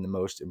 he's been the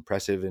most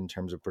impressive in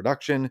terms of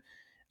production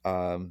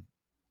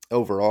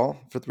overall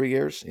for 3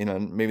 years.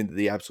 Maybe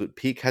the absolute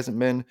peak hasn't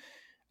been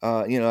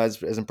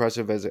as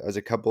impressive as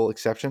a couple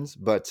exceptions,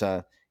 but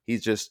he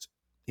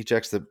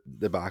checks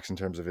the box in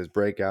terms of his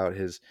breakout,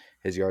 his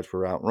yards per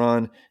route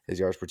run, his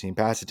yards per team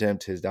pass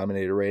attempt, his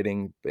dominator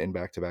rating in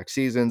back-to-back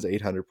seasons,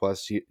 800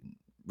 plus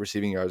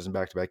receiving yards in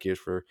back-to-back years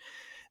for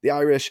the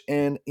Irish.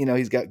 And,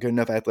 he's got good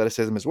enough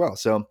athleticism as well.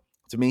 So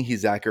to me, he's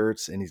Zach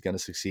Ertz, and he's going to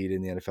succeed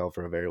in the NFL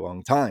for a very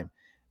long time.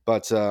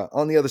 But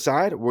on the other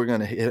side, we're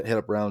going to hit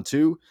up round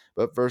 2.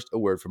 But first, a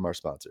word from our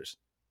sponsors.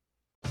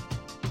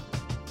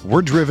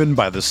 We're driven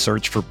by the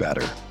search for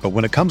better. But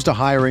when it comes to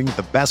hiring,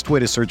 the best way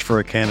to search for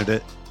a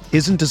candidate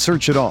isn't to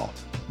search at all.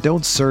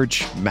 Don't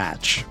search,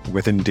 match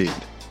with Indeed.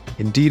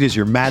 Indeed is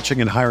your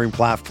matching and hiring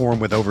platform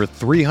with over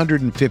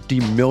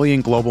 350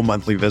 million global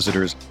monthly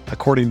visitors,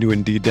 according to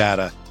Indeed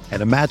data,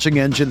 and a matching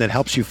engine that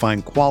helps you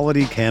find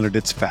quality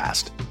candidates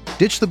fast.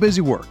 Ditch the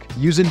busy work.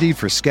 Use Indeed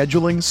for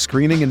scheduling,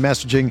 screening, and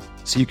messaging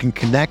so you can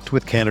connect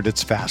with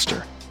candidates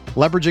faster.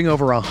 Leveraging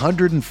over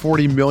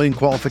 140 million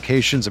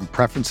qualifications and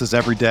preferences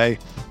every day,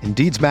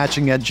 Indeed's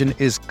matching engine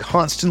is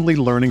constantly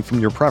learning from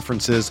your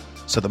preferences,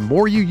 so the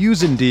more you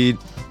use Indeed,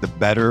 the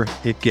better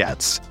it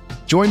gets.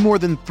 Join more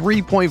than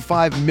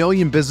 3.5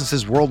 million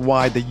businesses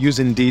worldwide that use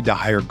Indeed to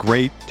hire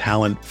great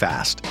talent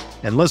fast.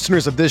 And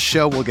listeners of this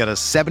show will get a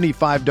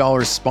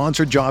 $75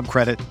 sponsored job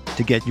credit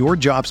to get your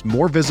jobs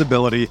more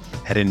visibility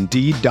at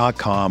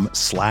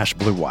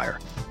Indeed.com/Blue Wire.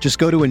 Just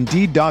go to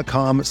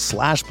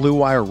Indeed.com/Blue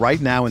Wire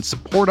right now and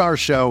support our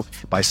show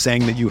by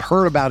saying that you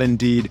heard about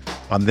Indeed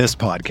on this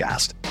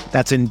podcast.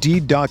 That's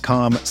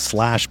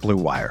Indeed.com/Blue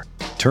Wire.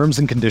 Terms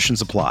and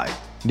conditions apply.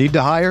 Need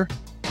to hire?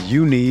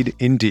 You need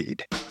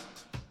Indeed.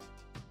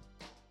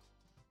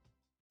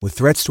 With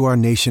threats to our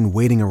nation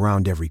waiting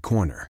around every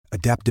corner,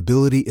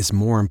 adaptability is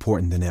more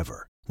important than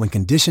ever. When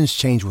conditions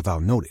change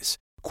without notice,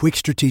 quick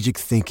strategic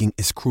thinking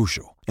is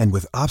crucial. And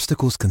with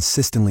obstacles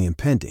consistently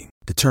impending,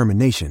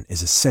 determination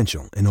is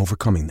essential in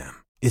overcoming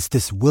them. It's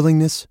this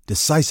willingness,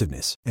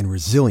 decisiveness, and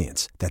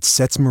resilience that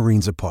sets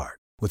Marines apart.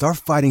 With our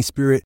fighting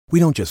spirit, we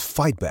don't just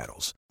fight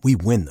battles, we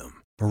win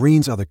them.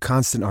 Marines are the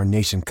constant our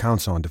nation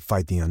counts on to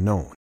fight the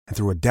unknown. And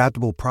through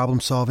adaptable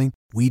problem solving,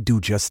 we do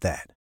just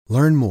that.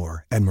 Learn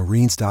more at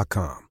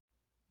marines.com.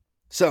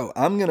 So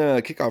I'm going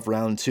to kick off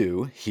round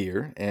 2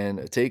 here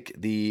and take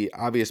the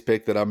obvious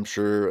pick that I'm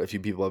sure a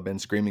few people have been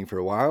screaming for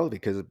a while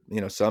because,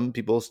 some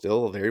people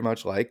still very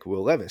much like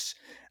Will Levis,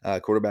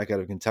 quarterback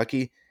out of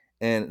Kentucky.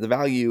 And the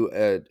value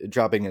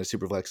dropping in a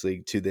Superflex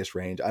league to this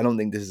range, I don't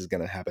think this is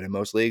going to happen in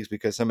most leagues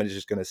because somebody's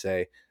just going to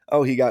say,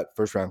 oh, he got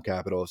first-round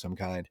capital of some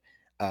kind.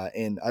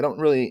 And I don't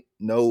really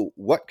know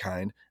what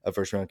kind of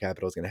first-round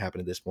capital is going to happen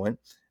at this point.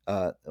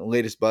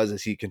 Latest buzz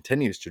is he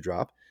continues to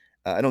drop.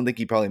 I don't think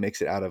he probably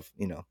makes it out of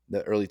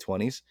the early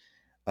 20s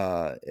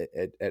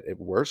at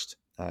worst,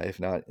 if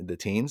not the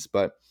teens.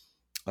 But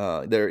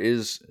there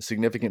is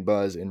significant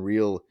buzz and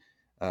real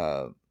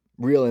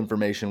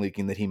information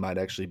leaking that he might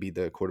actually be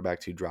the quarterback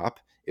to drop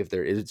if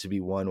there is to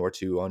be one or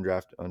two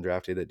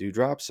undrafted that do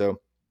drop.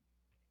 So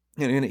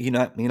he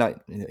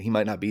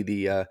might not be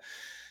the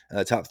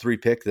top 3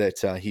 pick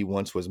that he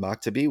once was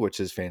mocked to be, which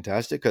is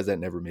fantastic because that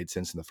never made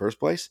sense in the first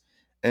place.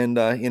 And,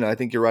 I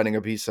think you're writing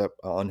a piece up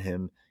on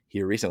him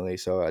here recently.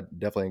 So I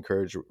definitely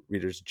encourage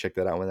readers to check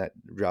that out when that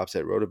drops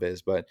at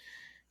RotoViz. But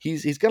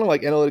he's kind of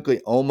like analytically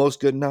almost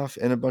good enough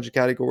in a bunch of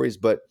categories,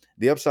 but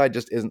the upside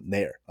just isn't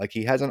there. Like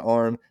he has an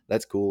arm.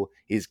 That's cool.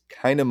 He's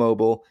kind of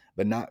mobile,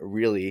 but not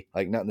really,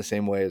 like not in the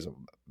same way as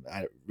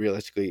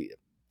realistically,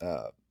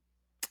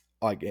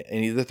 like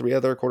any of the 3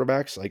 other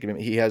quarterbacks. Like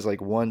he has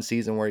like one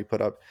season where he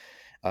put up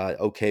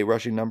okay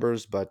rushing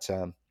numbers, but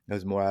it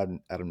was more out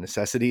of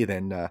necessity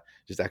than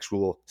just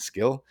actual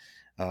skill.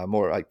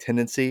 More like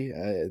tendency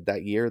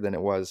that year than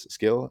it was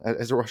skill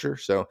as a rusher.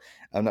 So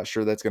I'm not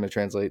sure that's going to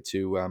translate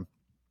to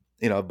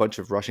a bunch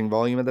of rushing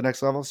volume at the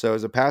next level. So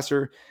as a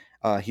passer,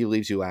 he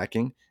leaves you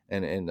lacking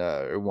and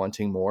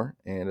wanting more,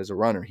 and as a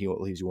runner, he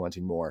leaves you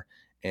wanting more.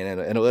 And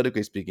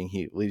analytically speaking,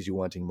 he leaves you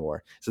wanting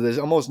more. So there's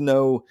almost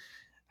no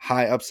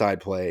high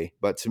upside play,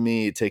 but to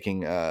me,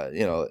 taking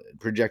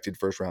projected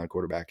first round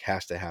quarterback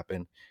has to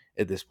happen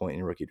at this point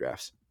in rookie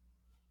drafts.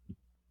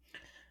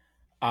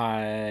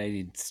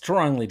 I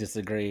strongly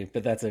disagree,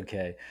 but that's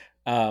okay.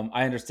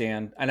 I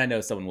understand, and I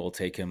know someone will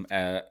take him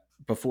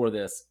before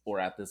this or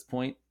at this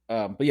point.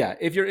 But yeah,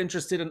 if you're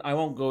interested, and I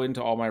won't go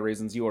into all my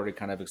reasons. You already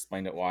kind of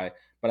explained it why,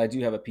 but I do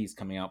have a piece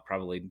coming out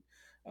probably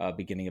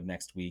beginning of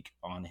next week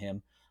on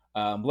him.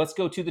 Let's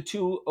go to the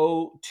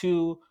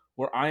 202,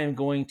 where I am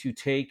going to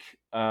take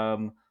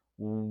one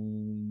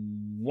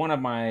of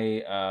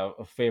my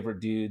favorite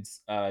dudes,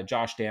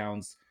 Josh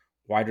Downs,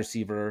 wide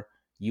receiver,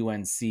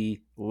 UNC.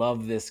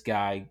 Love this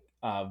guy.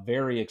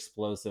 Very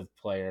explosive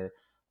player.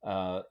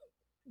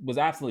 Was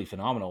absolutely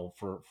phenomenal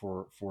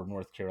for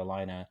North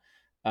Carolina.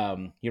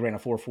 He ran a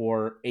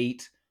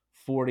 4.48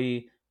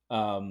 40.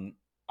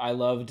 I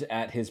loved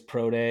at his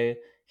pro day.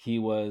 He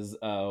was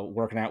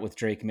working out with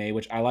Drake May,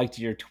 which I liked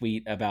your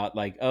tweet about,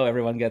 like, oh,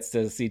 everyone gets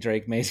to see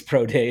Drake May's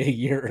pro day a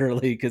year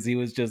early because he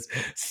was just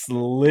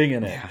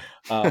slinging it.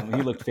 Yeah.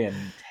 He looked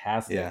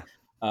fantastic. Yeah.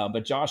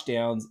 But Josh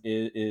Downs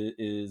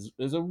is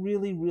a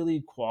really,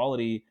 really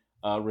quality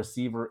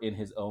receiver in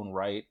his own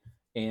right.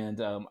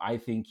 And I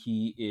think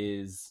he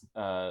is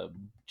I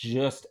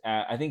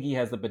think he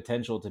has the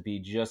potential to be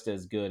just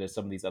as good as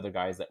some of these other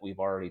guys that we've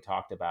already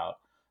talked about.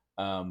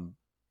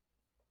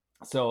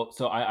 So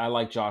I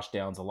like Josh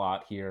Downs a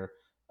lot here.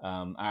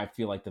 I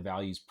feel like the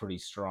value is pretty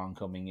strong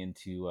coming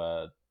into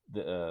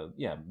the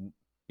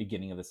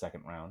beginning of the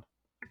second round.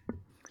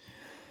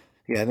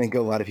 Yeah, I think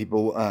a lot of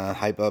people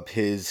hype up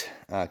his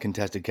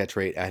contested catch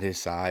rate at his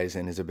size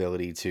and his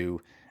ability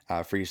to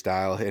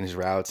freestyle in his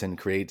routes and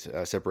create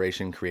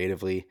separation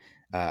creatively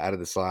out of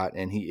the slot.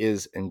 And he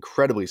is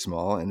incredibly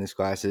small, and this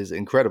class is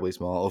incredibly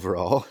small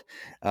overall.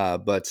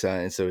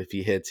 And so if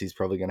he hits, he's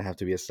probably going to have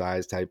to be a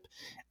size type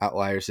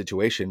outlier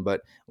situation.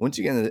 But once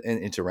you get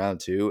into round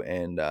 2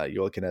 and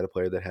you're looking at a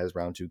player that has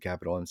round 2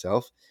 capital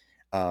himself,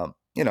 and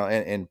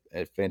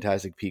a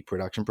fantastic peak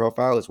production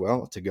profile as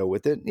well to go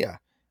with it. Yeah.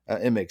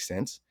 It makes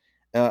sense.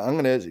 I'm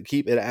going to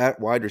keep it at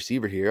wide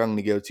receiver here. I'm going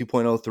to go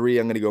 2.03.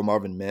 I'm going to go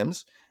Marvin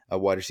Mims,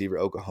 wide receiver,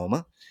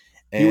 Oklahoma.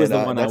 And, he was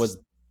the one I was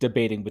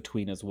debating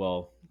between as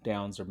well,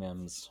 Downs or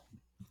Mims.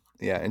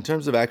 Yeah, in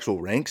terms of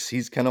actual ranks,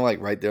 he's kind of like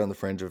right there on the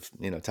fringe of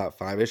top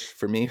 5-ish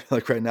for me,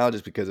 like right now,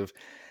 just because of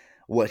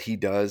what he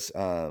does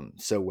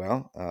so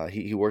well.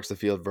 He works the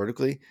field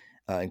vertically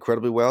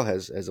incredibly well.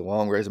 Has a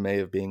long resume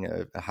of being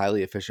a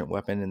highly efficient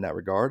weapon in that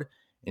regard,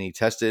 and he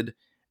tested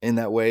in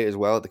that way as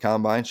well at the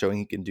combine, showing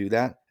he can do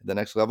that at the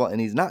next level.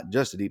 And he's not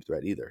just a deep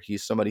threat either.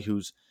 He's somebody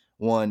who's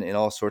won in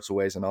all sorts of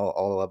ways on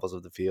all the levels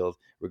of the field,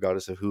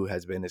 regardless of who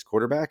has been his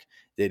quarterback,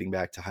 dating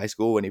back to high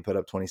school when he put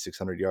up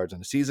 2,600 yards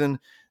in a season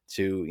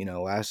to,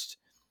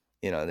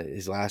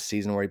 his last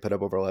season where he put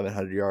up over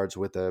 1,100 yards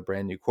with a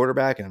brand new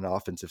quarterback and an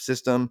offensive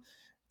system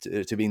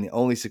to being the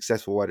only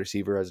successful wide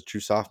receiver as a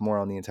true sophomore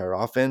on the entire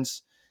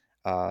offense.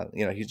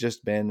 He's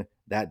just been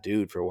that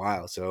dude for a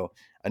while. So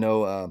I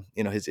know,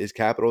 his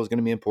capital is going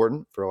to be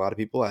important for a lot of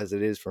people, as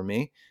it is for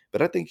me.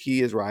 But I think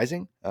he is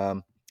rising,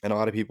 and a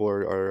lot of people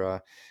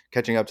are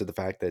catching up to the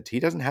fact that he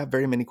doesn't have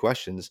very many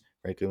questions,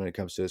 frankly, when it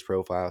comes to his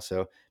profile.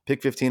 So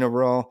pick 15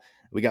 overall.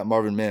 we got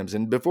Marvin Mims.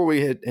 And before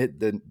we hit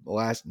the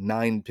last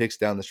 9 picks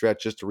down the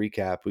stretch, just to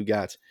recap, we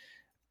got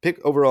pick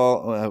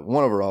overall,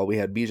 1 overall, we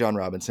had Bijan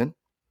Robinson,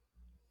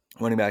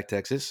 running back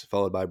Texas,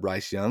 followed by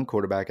Bryce Young,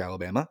 quarterback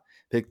Alabama.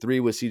 Pick 3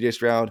 was CJ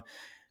Stroud,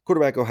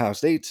 quarterback Ohio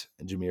State.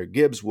 And Jahmyr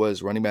Gibbs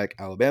was running back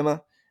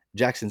Alabama.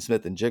 Jackson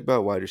Smith and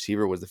Jigba, wide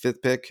receiver, was the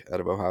 5th pick out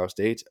of Ohio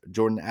State.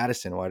 Jordan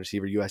Addison, wide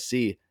receiver,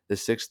 USC, the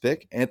 6th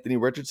pick. Anthony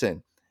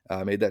Richardson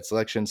made that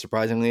selection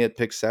surprisingly at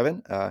pick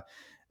 7,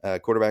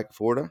 quarterback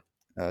Florida.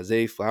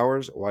 Zay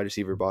Flowers, wide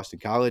receiver, Boston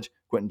College.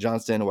 Quentin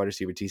Johnston, wide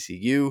receiver,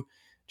 TCU.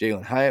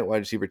 Jalen Hyatt, wide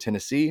receiver,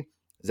 Tennessee.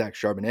 Zach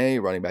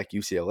Charbonnet, running back,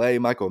 UCLA.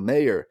 Michael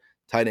Mayer,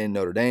 tight end,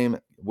 Notre Dame.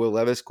 Will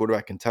Levis,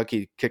 quarterback,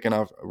 Kentucky, kicking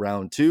off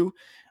round 2.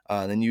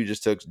 Then you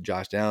just took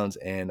Josh Downs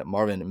and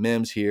Marvin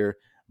Mims here,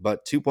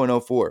 but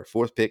 2.04,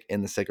 4th pick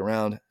in the 2nd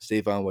round.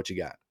 Stefan, what you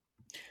got?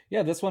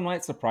 Yeah, this one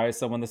might surprise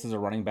someone. This is a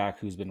running back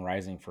who's been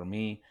rising for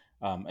me.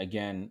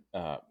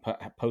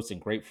 Posting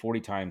great 40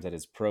 times at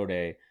his pro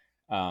day.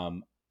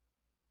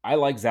 I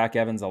like Zach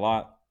Evans a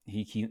lot.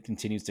 He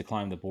continues to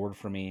climb the board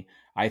for me.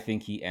 I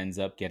think he ends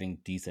up getting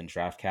decent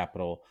draft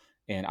capital,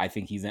 and I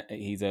think he's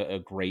a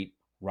great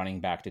running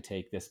back to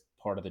take this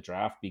part of the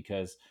draft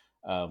because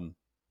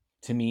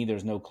to me,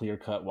 there's no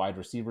clear-cut wide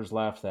receivers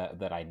left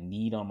that I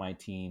need on my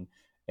team,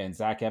 and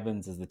Zach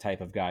Evans is the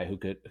type of guy who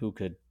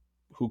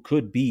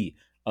could be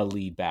a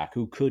lead back,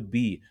 who could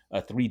be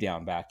a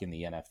 3-down back in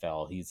the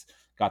NFL. He's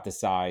got the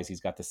size, he's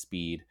got the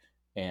speed,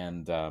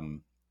 and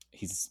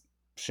he's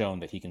shown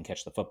that he can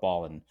catch the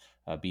football and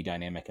be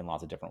dynamic in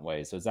lots of different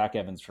ways. So Zach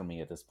Evans for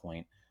me at this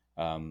point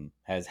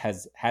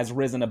has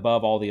risen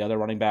above all the other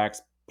running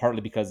backs,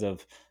 partly because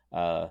of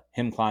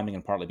him climbing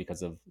and partly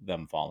because of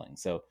them falling.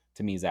 So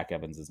to me, Zach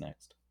Evans is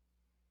next.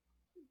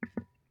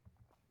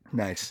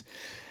 Nice.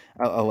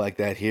 I like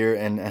that here.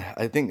 And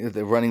I think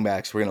the running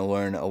backs, we're going to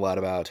learn a lot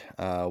about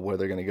where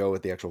they're going to go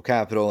with the actual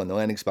capital and the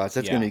landing spots.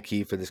 That's going to be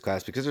key for this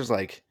class because there's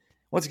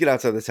once you get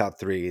outside the top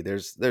 3,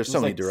 there's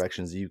so many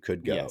directions you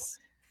could go. Yes.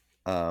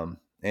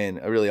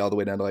 And really all the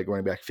way down to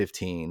running back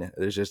 15.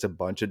 There's just a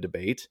bunch of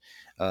debate,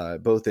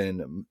 both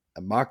in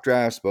mock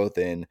drafts, both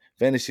in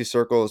fantasy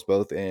circles,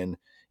 both in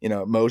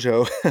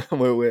Mojo,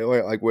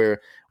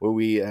 where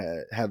we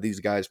have these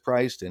guys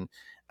priced, and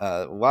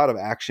a lot of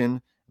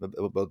action,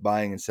 both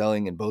buying and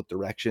selling in both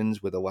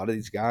directions with a lot of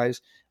these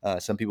guys.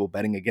 Some people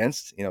betting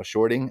against,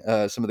 shorting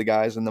some of the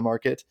guys in the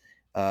market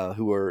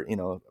who are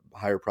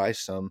higher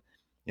priced. Some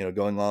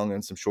going long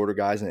on some shorter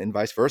guys, and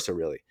vice versa,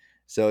 really.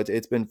 So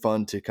it's been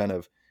fun to kind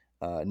of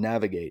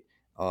navigate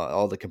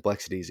all the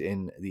complexities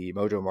in the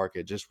Mojo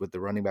market, just with the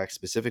running back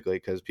specifically,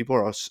 because people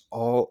are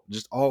all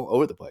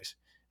over the place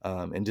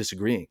and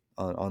disagreeing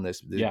on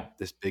this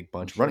big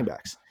bunch of running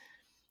backs.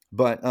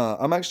 But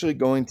I'm just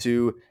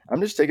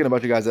taking a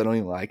bunch of guys I don't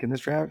even like in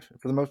this draft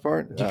for the most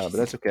part, but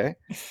that's okay.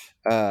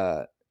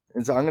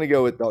 And so I'm going to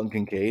go with Dalton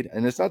Kincaid,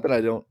 and it's not that I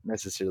don't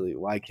necessarily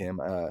like him,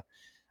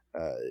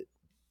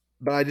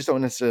 but I just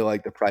don't necessarily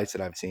like the price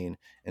that I've seen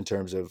in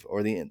terms of,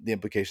 or the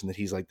implication that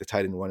he's like the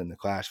tight end 1 in the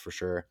class for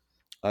sure.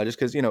 Just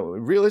because,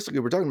 realistically,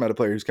 we're talking about a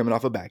player who's coming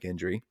off a back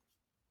injury,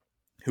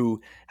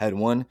 who had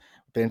one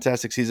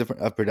fantastic season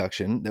of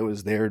production that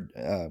was there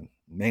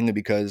mainly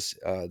because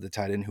the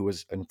tight end who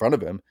was in front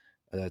of him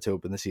to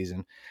open the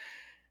season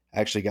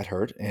actually got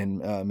hurt and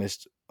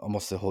missed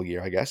almost the whole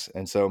year, I guess.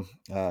 And so,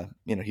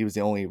 he was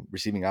the only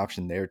receiving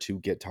option there to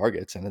get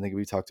targets. And I think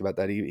we talked about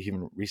that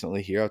even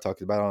recently here. I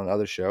talked about it on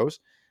other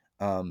shows.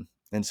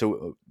 And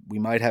so we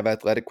might have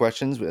athletic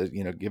questions,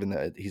 given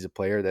that he's a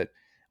player that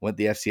went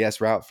the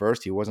FCS route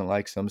first. He wasn't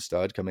like some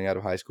stud coming out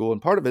of high school.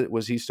 And part of it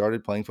was he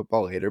started playing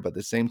football later, but at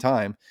the same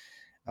time,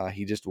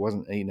 he just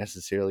wasn't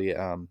necessarily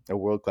a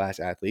world-class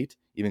athlete,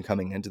 even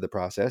coming into the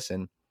process.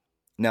 And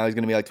now he's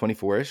going to be like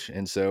 24-ish.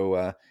 And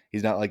so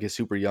he's not like a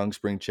super young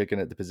spring chicken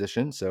at the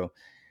position. So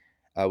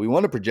we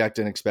want to project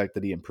and expect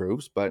that he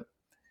improves, but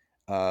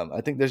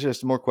I think there's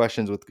just more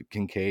questions with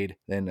Kincaid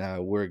than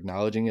we're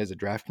acknowledging as a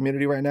draft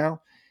community right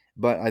now.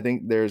 But I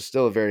think there's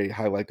still a very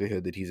high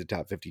likelihood that he's a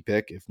top 50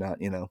 pick, if not,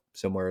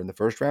 somewhere in the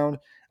first round.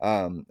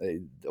 A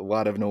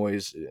lot of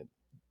noise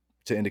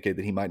to indicate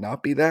that he might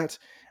not be that.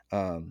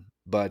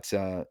 But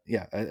I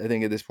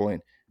think at this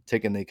point,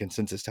 taking the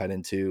consensus tight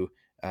end 2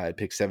 at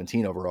pick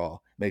 17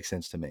 overall makes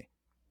sense to me.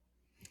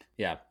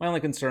 Yeah. My only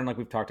concern, like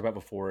we've talked about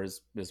before,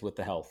 is with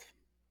the health,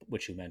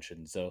 which you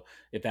mentioned. So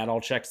if that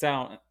all checks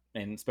out,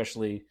 and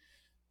especially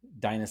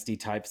dynasty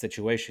type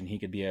situation, he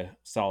could be a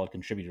solid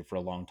contributor for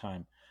a long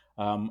time.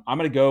 I'm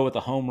going to go with a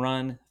home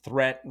run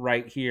threat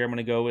right here. I'm going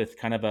to go with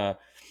kind of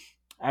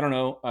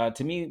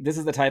to me, this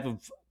is the type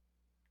of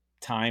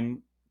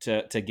time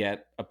to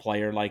get a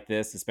player like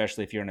this,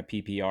 especially if you're in a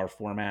PPR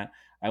format.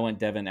 I went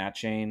Devin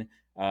Achane,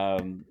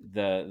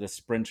 the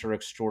sprinter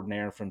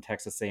extraordinaire from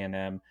Texas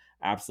A&M,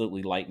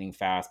 absolutely lightning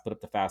fast, put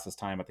up the fastest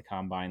time at the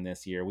combine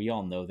this year. We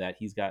all know that.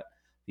 He's got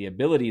the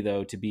ability,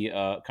 though, to be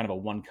a kind of a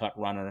one-cut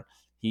runner.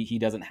 He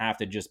doesn't have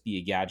to just be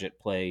a gadget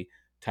play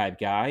type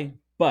guy,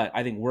 but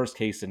I think worst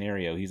case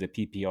scenario, he's a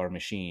PPR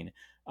machine,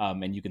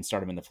 and you can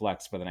start him in the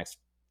flex for the next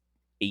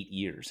 8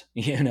 years.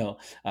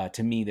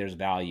 To me, there's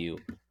value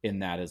in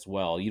that as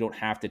well. You don't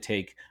have to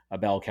take a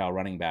bell cow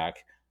running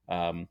back.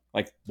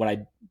 Like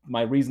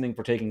my reasoning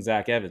for taking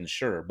Zach Evans,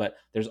 sure, but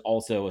there's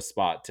also a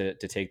spot to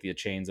take the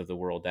chains of the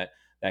world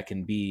that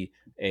can be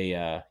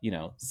a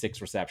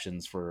 6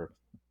 receptions for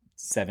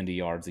 70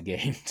 yards a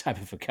game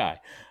type of a guy.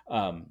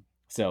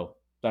 So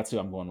that's who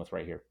I'm going with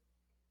right here.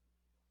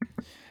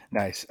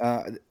 Nice.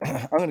 I'm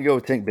going to go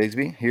with Tank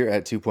Bigsby here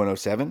at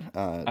 2.07.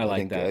 I like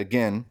think, that.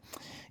 again,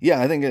 yeah,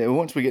 I think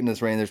once we get in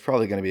this range, there's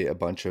probably going to be a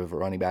bunch of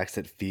running backs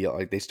that feel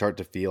like they start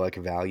to feel like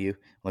a value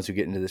once we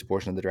get into this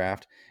portion of the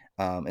draft.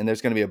 And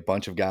there's going to be a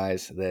bunch of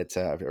guys that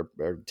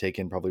are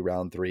taken probably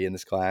round 3 in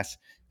this class.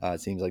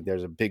 It seems like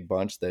there's a big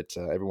bunch that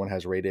everyone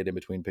has rated in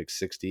between pick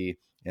 60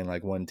 and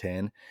like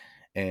 110.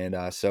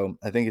 And so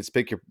I think it's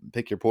pick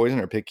your poison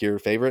or pick your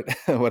favorite,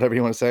 whatever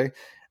you want to say.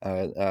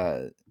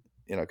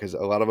 Because a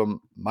lot of them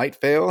might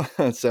fail,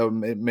 so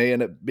it may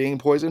end up being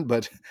poison.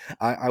 But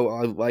I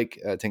like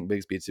Tank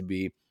Bigsby to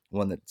be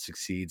one that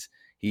succeeds.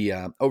 He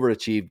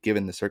overachieved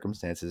given the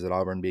circumstances at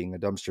Auburn being a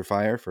dumpster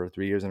fire for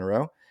 3 years in a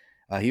row.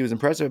 He was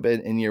impressive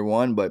in year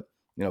 1, but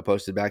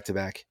posted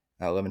back-to-back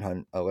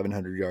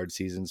 1,100 yard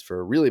seasons for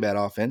a really bad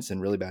offense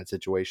and really bad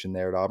situation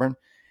there at Auburn.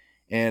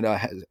 And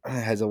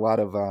has a lot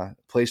of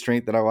play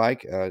strength that I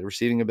like,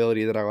 receiving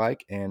ability that I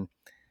like, and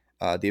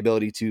the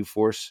ability to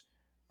force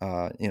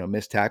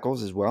missed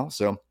tackles as well.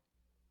 So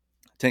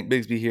Tank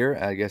Bigsby here.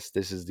 I guess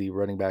this is the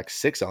running back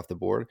 6 off the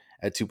board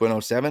at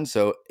 2.07.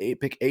 So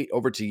pick 8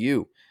 over to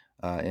you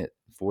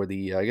for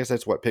the, I guess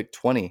that's what, pick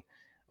 20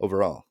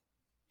 overall.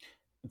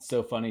 It's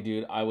so funny,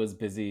 dude. I was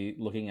busy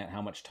looking at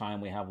how much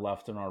time we have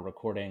left in our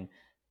recording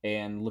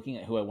and looking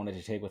at who I wanted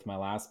to take with my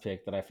last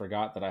pick that I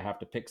forgot that I have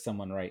to pick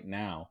someone right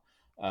now.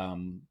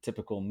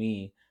 Typical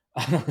me.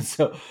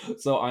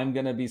 so I'm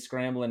gonna be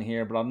scrambling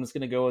here, but I'm just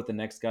gonna go with the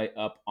next guy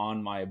up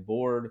on my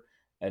board,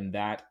 and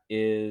that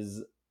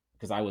is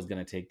because I was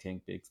gonna take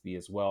Tank Bigsby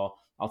as well.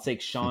 I'll take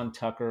Sean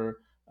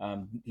Tucker.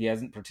 He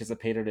hasn't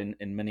participated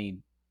in many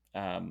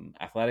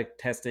athletic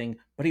testing,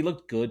 but he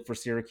looked good for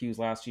Syracuse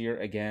last year.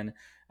 Again,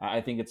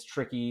 I think it's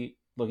tricky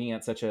looking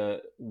at such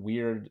a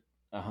weird,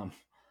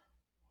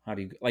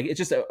 it's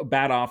just a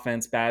bad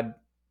offense, bad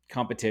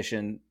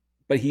competition,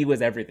 but he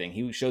was everything.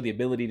 He showed the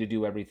ability to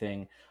do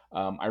everything.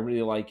 I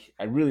really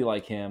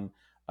like him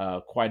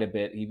quite a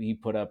bit. He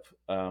put up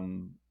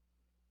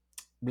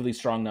really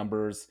strong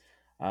numbers.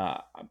 Uh,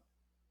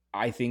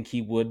 I think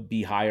he would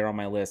be higher on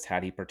my list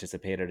had he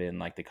participated in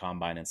like the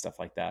combine and stuff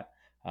like that.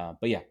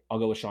 But yeah, I'll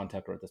go with Sean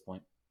Tucker at this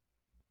point.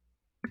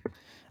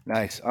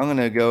 Nice. I'm going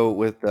to go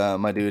with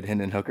my dude,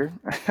 Hendon Hooker.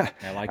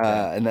 I like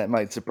that. And that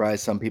might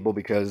surprise some people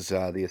because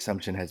the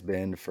assumption has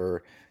been for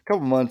a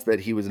couple months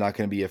that he was not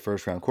going to be a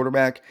first-round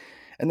quarterback.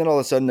 And then all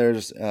of a sudden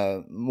there's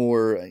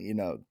more,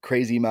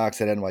 crazy mocks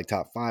that end like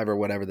top 5 or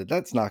whatever,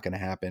 that's not going to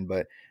happen.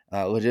 But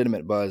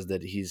legitimate buzz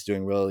that he's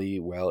doing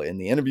really well in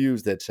the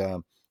interviews, that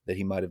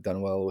he might have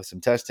done well with some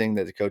testing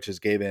that the coaches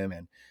gave him.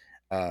 And,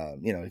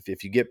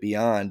 if you get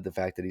beyond the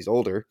fact that he's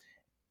older,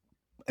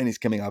 and he's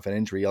coming off an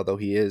injury, although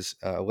he is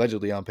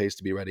allegedly on pace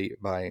to be ready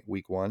by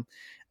week 1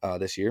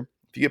 this year.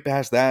 If you get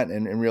past that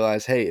and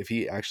realize, hey, if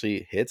he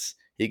actually hits,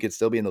 he could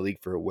still be in the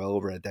league for well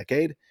over a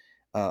decade.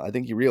 I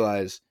think you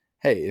realize,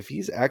 hey, if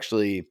he's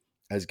actually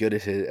as good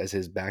as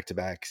his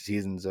back-to-back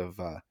seasons of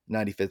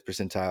 95th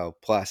percentile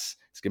plus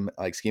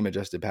scheme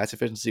adjusted pass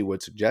efficiency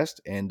would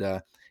suggest, and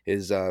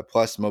his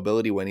plus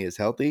mobility when he is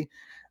healthy,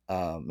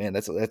 man,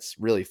 that's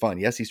really fun.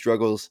 Yes, he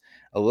struggles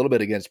a little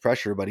bit against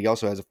pressure, but he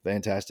also has a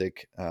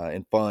fantastic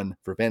and fun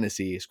for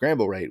fantasy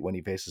scramble rate when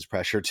he faces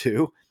pressure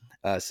too.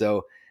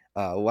 So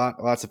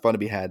lots of fun to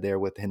be had there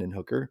with Hendon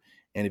Hooker.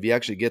 And if he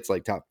actually gets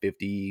like top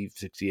 50,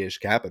 60-ish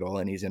capital,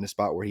 and he's in a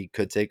spot where he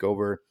could take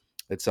over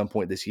at some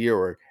point this year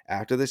or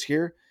after this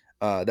year,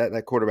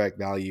 that quarterback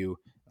value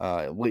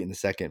late in the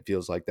second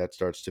feels like that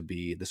starts to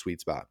be the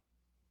sweet spot.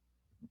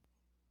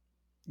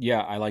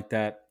 Yeah, I like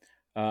that.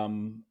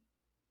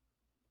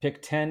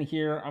 Pick 10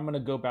 here. I'm going to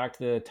go back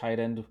to the tight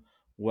end.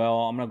 Well,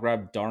 I'm going to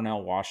grab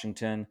Darnell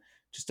Washington,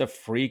 just a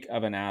freak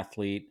of an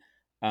athlete.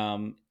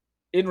 In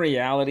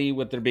reality,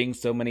 with there being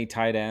so many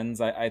tight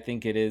ends, I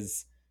think it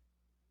is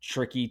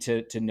tricky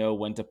to know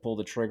when to pull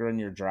the trigger in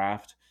your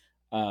draft.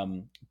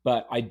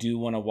 But I do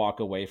want to walk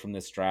away from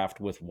this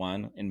draft with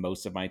one in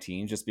most of my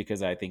teams, just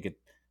because I think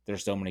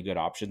there's so many good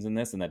options in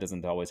this, and that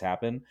doesn't always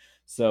happen.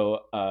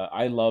 So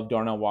I love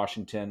Darnell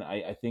Washington.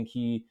 I think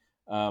he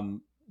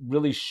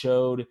really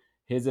showed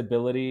his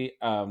ability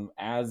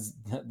as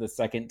the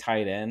second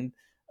tight end,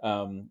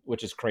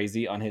 which is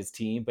crazy on his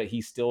team, but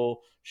he still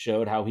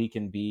showed how he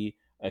can be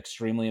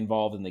extremely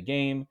involved in the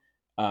game.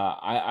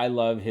 I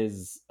love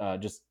his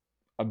just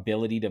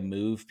ability to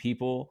move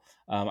people.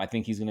 I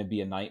think he's going to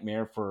be a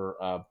nightmare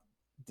for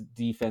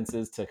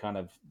defenses to kind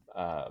of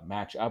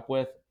match up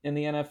with in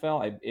the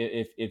NFL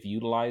if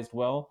utilized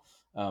well.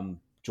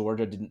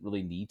 Georgia didn't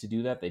really need to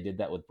do that. They did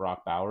that with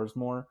Brock Bowers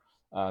more.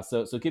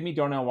 So give me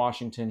Darnell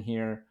Washington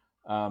here.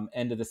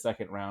 End of the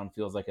second round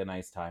feels like a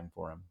nice time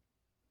for him.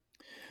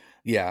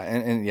 Yeah,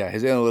 and yeah,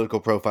 his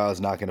analytical profile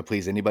is not going to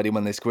please anybody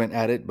when they squint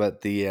at it.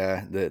 But the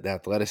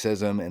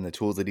athleticism and the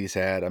tools that he's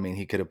had, I mean,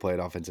 he could have played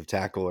offensive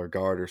tackle or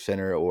guard or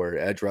center or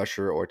edge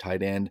rusher or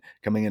tight end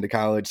coming into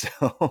college.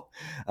 So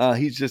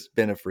he's just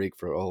been a freak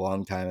for a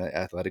long time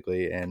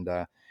athletically, and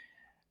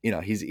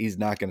he's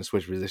not going to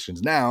switch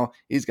positions now.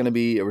 He's going to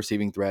be a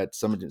receiving threat.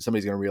 Somebody's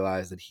going to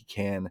realize that he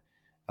can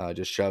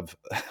just shove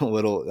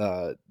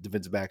little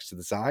defensive backs to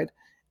the side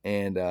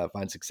and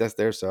find success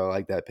there. So I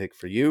like that pick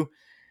for you.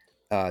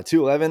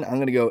 211, I'm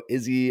going to go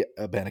Izzy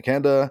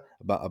Abanikanda,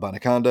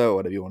 or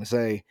whatever you want to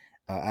say,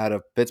 out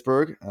of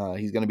Pittsburgh.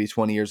 He's going to be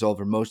 20 years old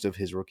for most of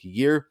his rookie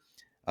year.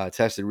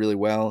 Tested really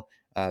well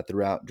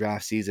throughout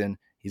draft season.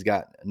 He's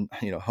got,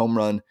 home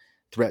run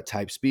threat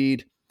type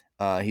speed.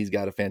 He's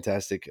got a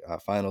fantastic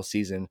final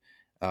season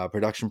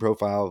production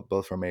profile,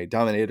 both from a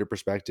dominator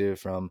perspective,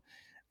 from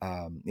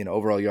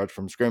overall yards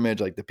from scrimmage.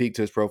 Like the peak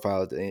to his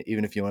profile,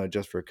 even if you want to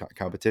adjust for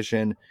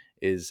competition,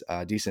 is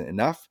decent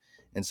enough.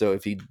 And so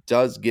if he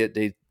does get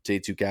day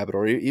two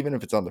capital, or even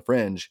if it's on the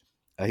fringe,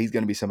 he's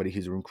going to be somebody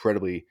who's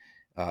incredibly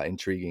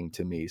intriguing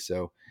to me.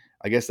 So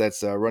I guess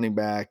that's running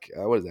back.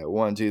 What is that?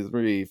 1, 2,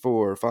 3,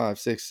 4, 5,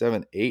 6,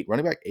 7, 8.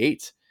 Running back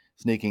 8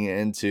 sneaking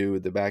into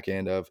the back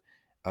end of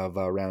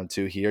round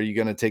 2 here. Are you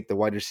going to take the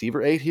wide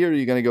receiver 8 here, or are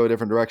you going to go a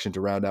different direction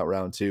to round out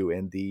round 2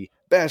 in the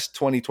best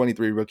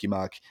 2023 rookie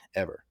mock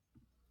ever?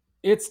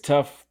 It's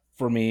tough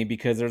for me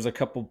because there's a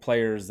couple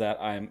players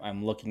that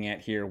I'm looking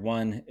at here.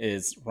 One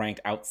is ranked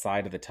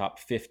outside of the top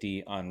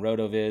 50 on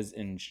RotoViz,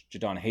 and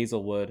Jadon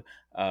Hazelwood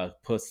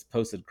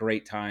posted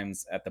great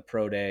times at the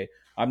Pro Day.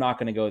 I'm not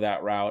going to go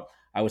that route.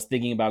 I was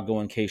thinking about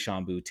going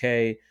Kayshon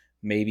Boutte.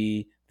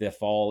 Maybe the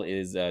fall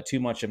is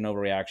too much of an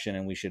overreaction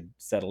and we should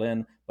settle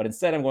in. But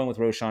instead, I'm going with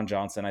Roschon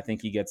Johnson. I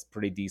think he gets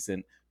pretty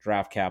decent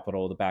draft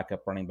capital, the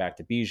backup running back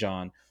to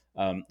Bijan.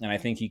 And I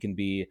think he can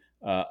be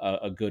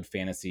a good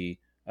fantasy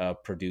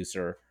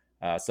producer.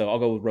 So I'll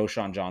go with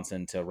Roschon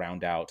Johnson to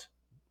round out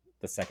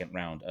the second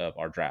round of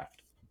our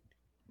draft.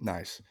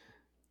 Nice.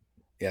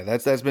 Yeah,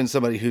 that's been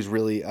somebody who's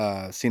really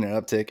seen an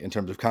uptick in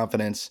terms of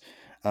confidence,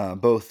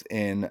 both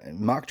in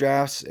mock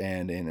drafts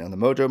and on the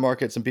Mojo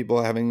market. Some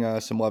people having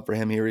some love for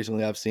him here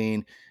recently. I've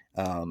seen,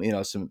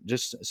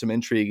 some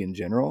intrigue in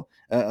general.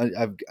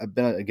 I've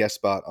been a guest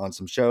spot on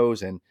some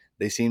shows, and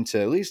they seem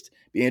to at least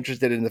be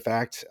interested in the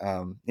fact,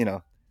 that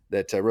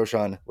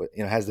Roschon,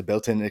 has the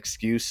built-in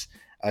excuse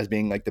as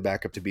being like the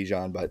backup to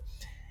Bijan. But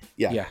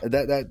yeah.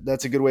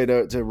 That's a good way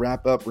to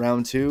wrap up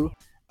round 2.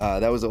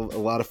 That was a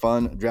lot of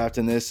fun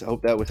drafting this. I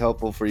hope that was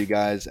helpful for you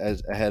guys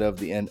as ahead of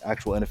the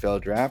actual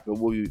NFL draft. But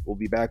we'll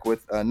be back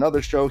with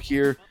another show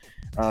here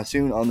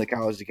soon on the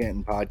College to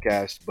Canton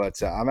podcast.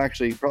 But I'm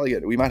actually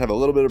we might have a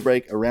little bit of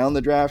break around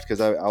the draft because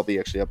I'll be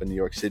actually up in New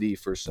York City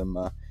for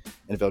some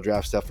NFL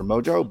draft stuff from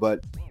Mojo.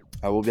 But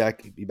I will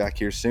be back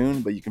here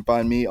soon. But you can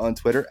find me on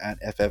Twitter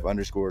at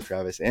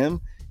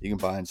 @FF_TravisM. You can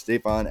find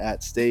Stefan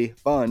at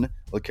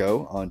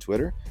StayFunLaco on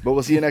Twitter. But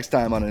we'll see you next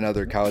time on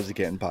another College to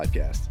Canton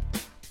podcast.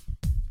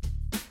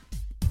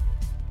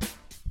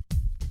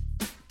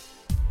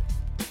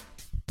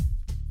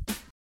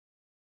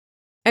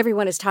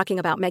 Everyone is talking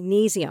about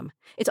magnesium.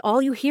 It's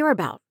all you hear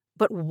about.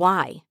 But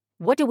why?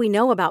 What do we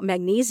know about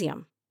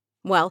magnesium?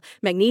 Well,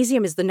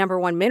 magnesium is the number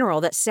one mineral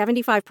that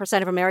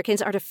 75% of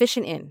Americans are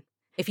deficient in.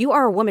 If you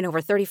are a woman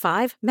over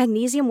 35,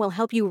 magnesium will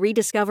help you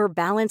rediscover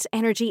balance,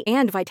 energy,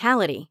 and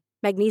vitality.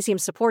 Magnesium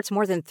supports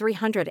more than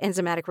 300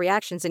 enzymatic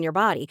reactions in your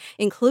body,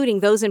 including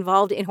those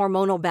involved in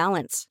hormonal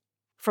balance.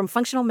 From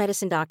functional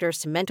medicine doctors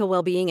to mental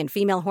well-being and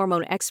female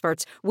hormone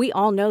experts, we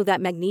all know that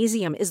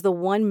magnesium is the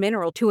one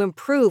mineral to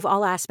improve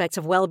all aspects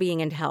of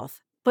well-being and health.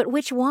 But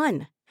which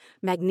one?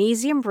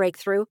 Magnesium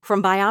Breakthrough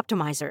from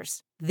Bioptimizers,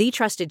 the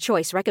trusted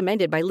choice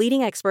recommended by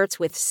leading experts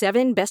with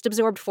 7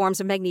 best-absorbed forms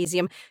of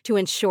magnesium to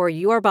ensure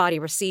your body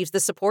receives the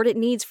support it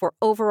needs for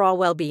overall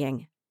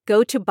well-being.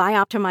 Go to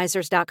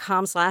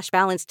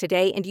bioptimizers.com/balance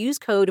today and use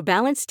code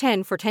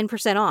BALANCE10 for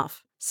 10%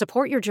 off.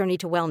 Support your journey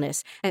to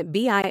wellness at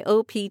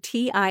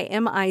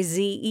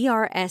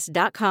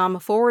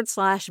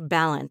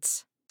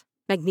bioptimizers.com/balance.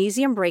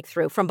 Magnesium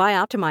Breakthrough from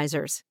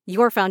Bioptimizers,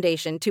 your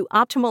foundation to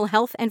optimal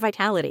health and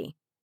vitality.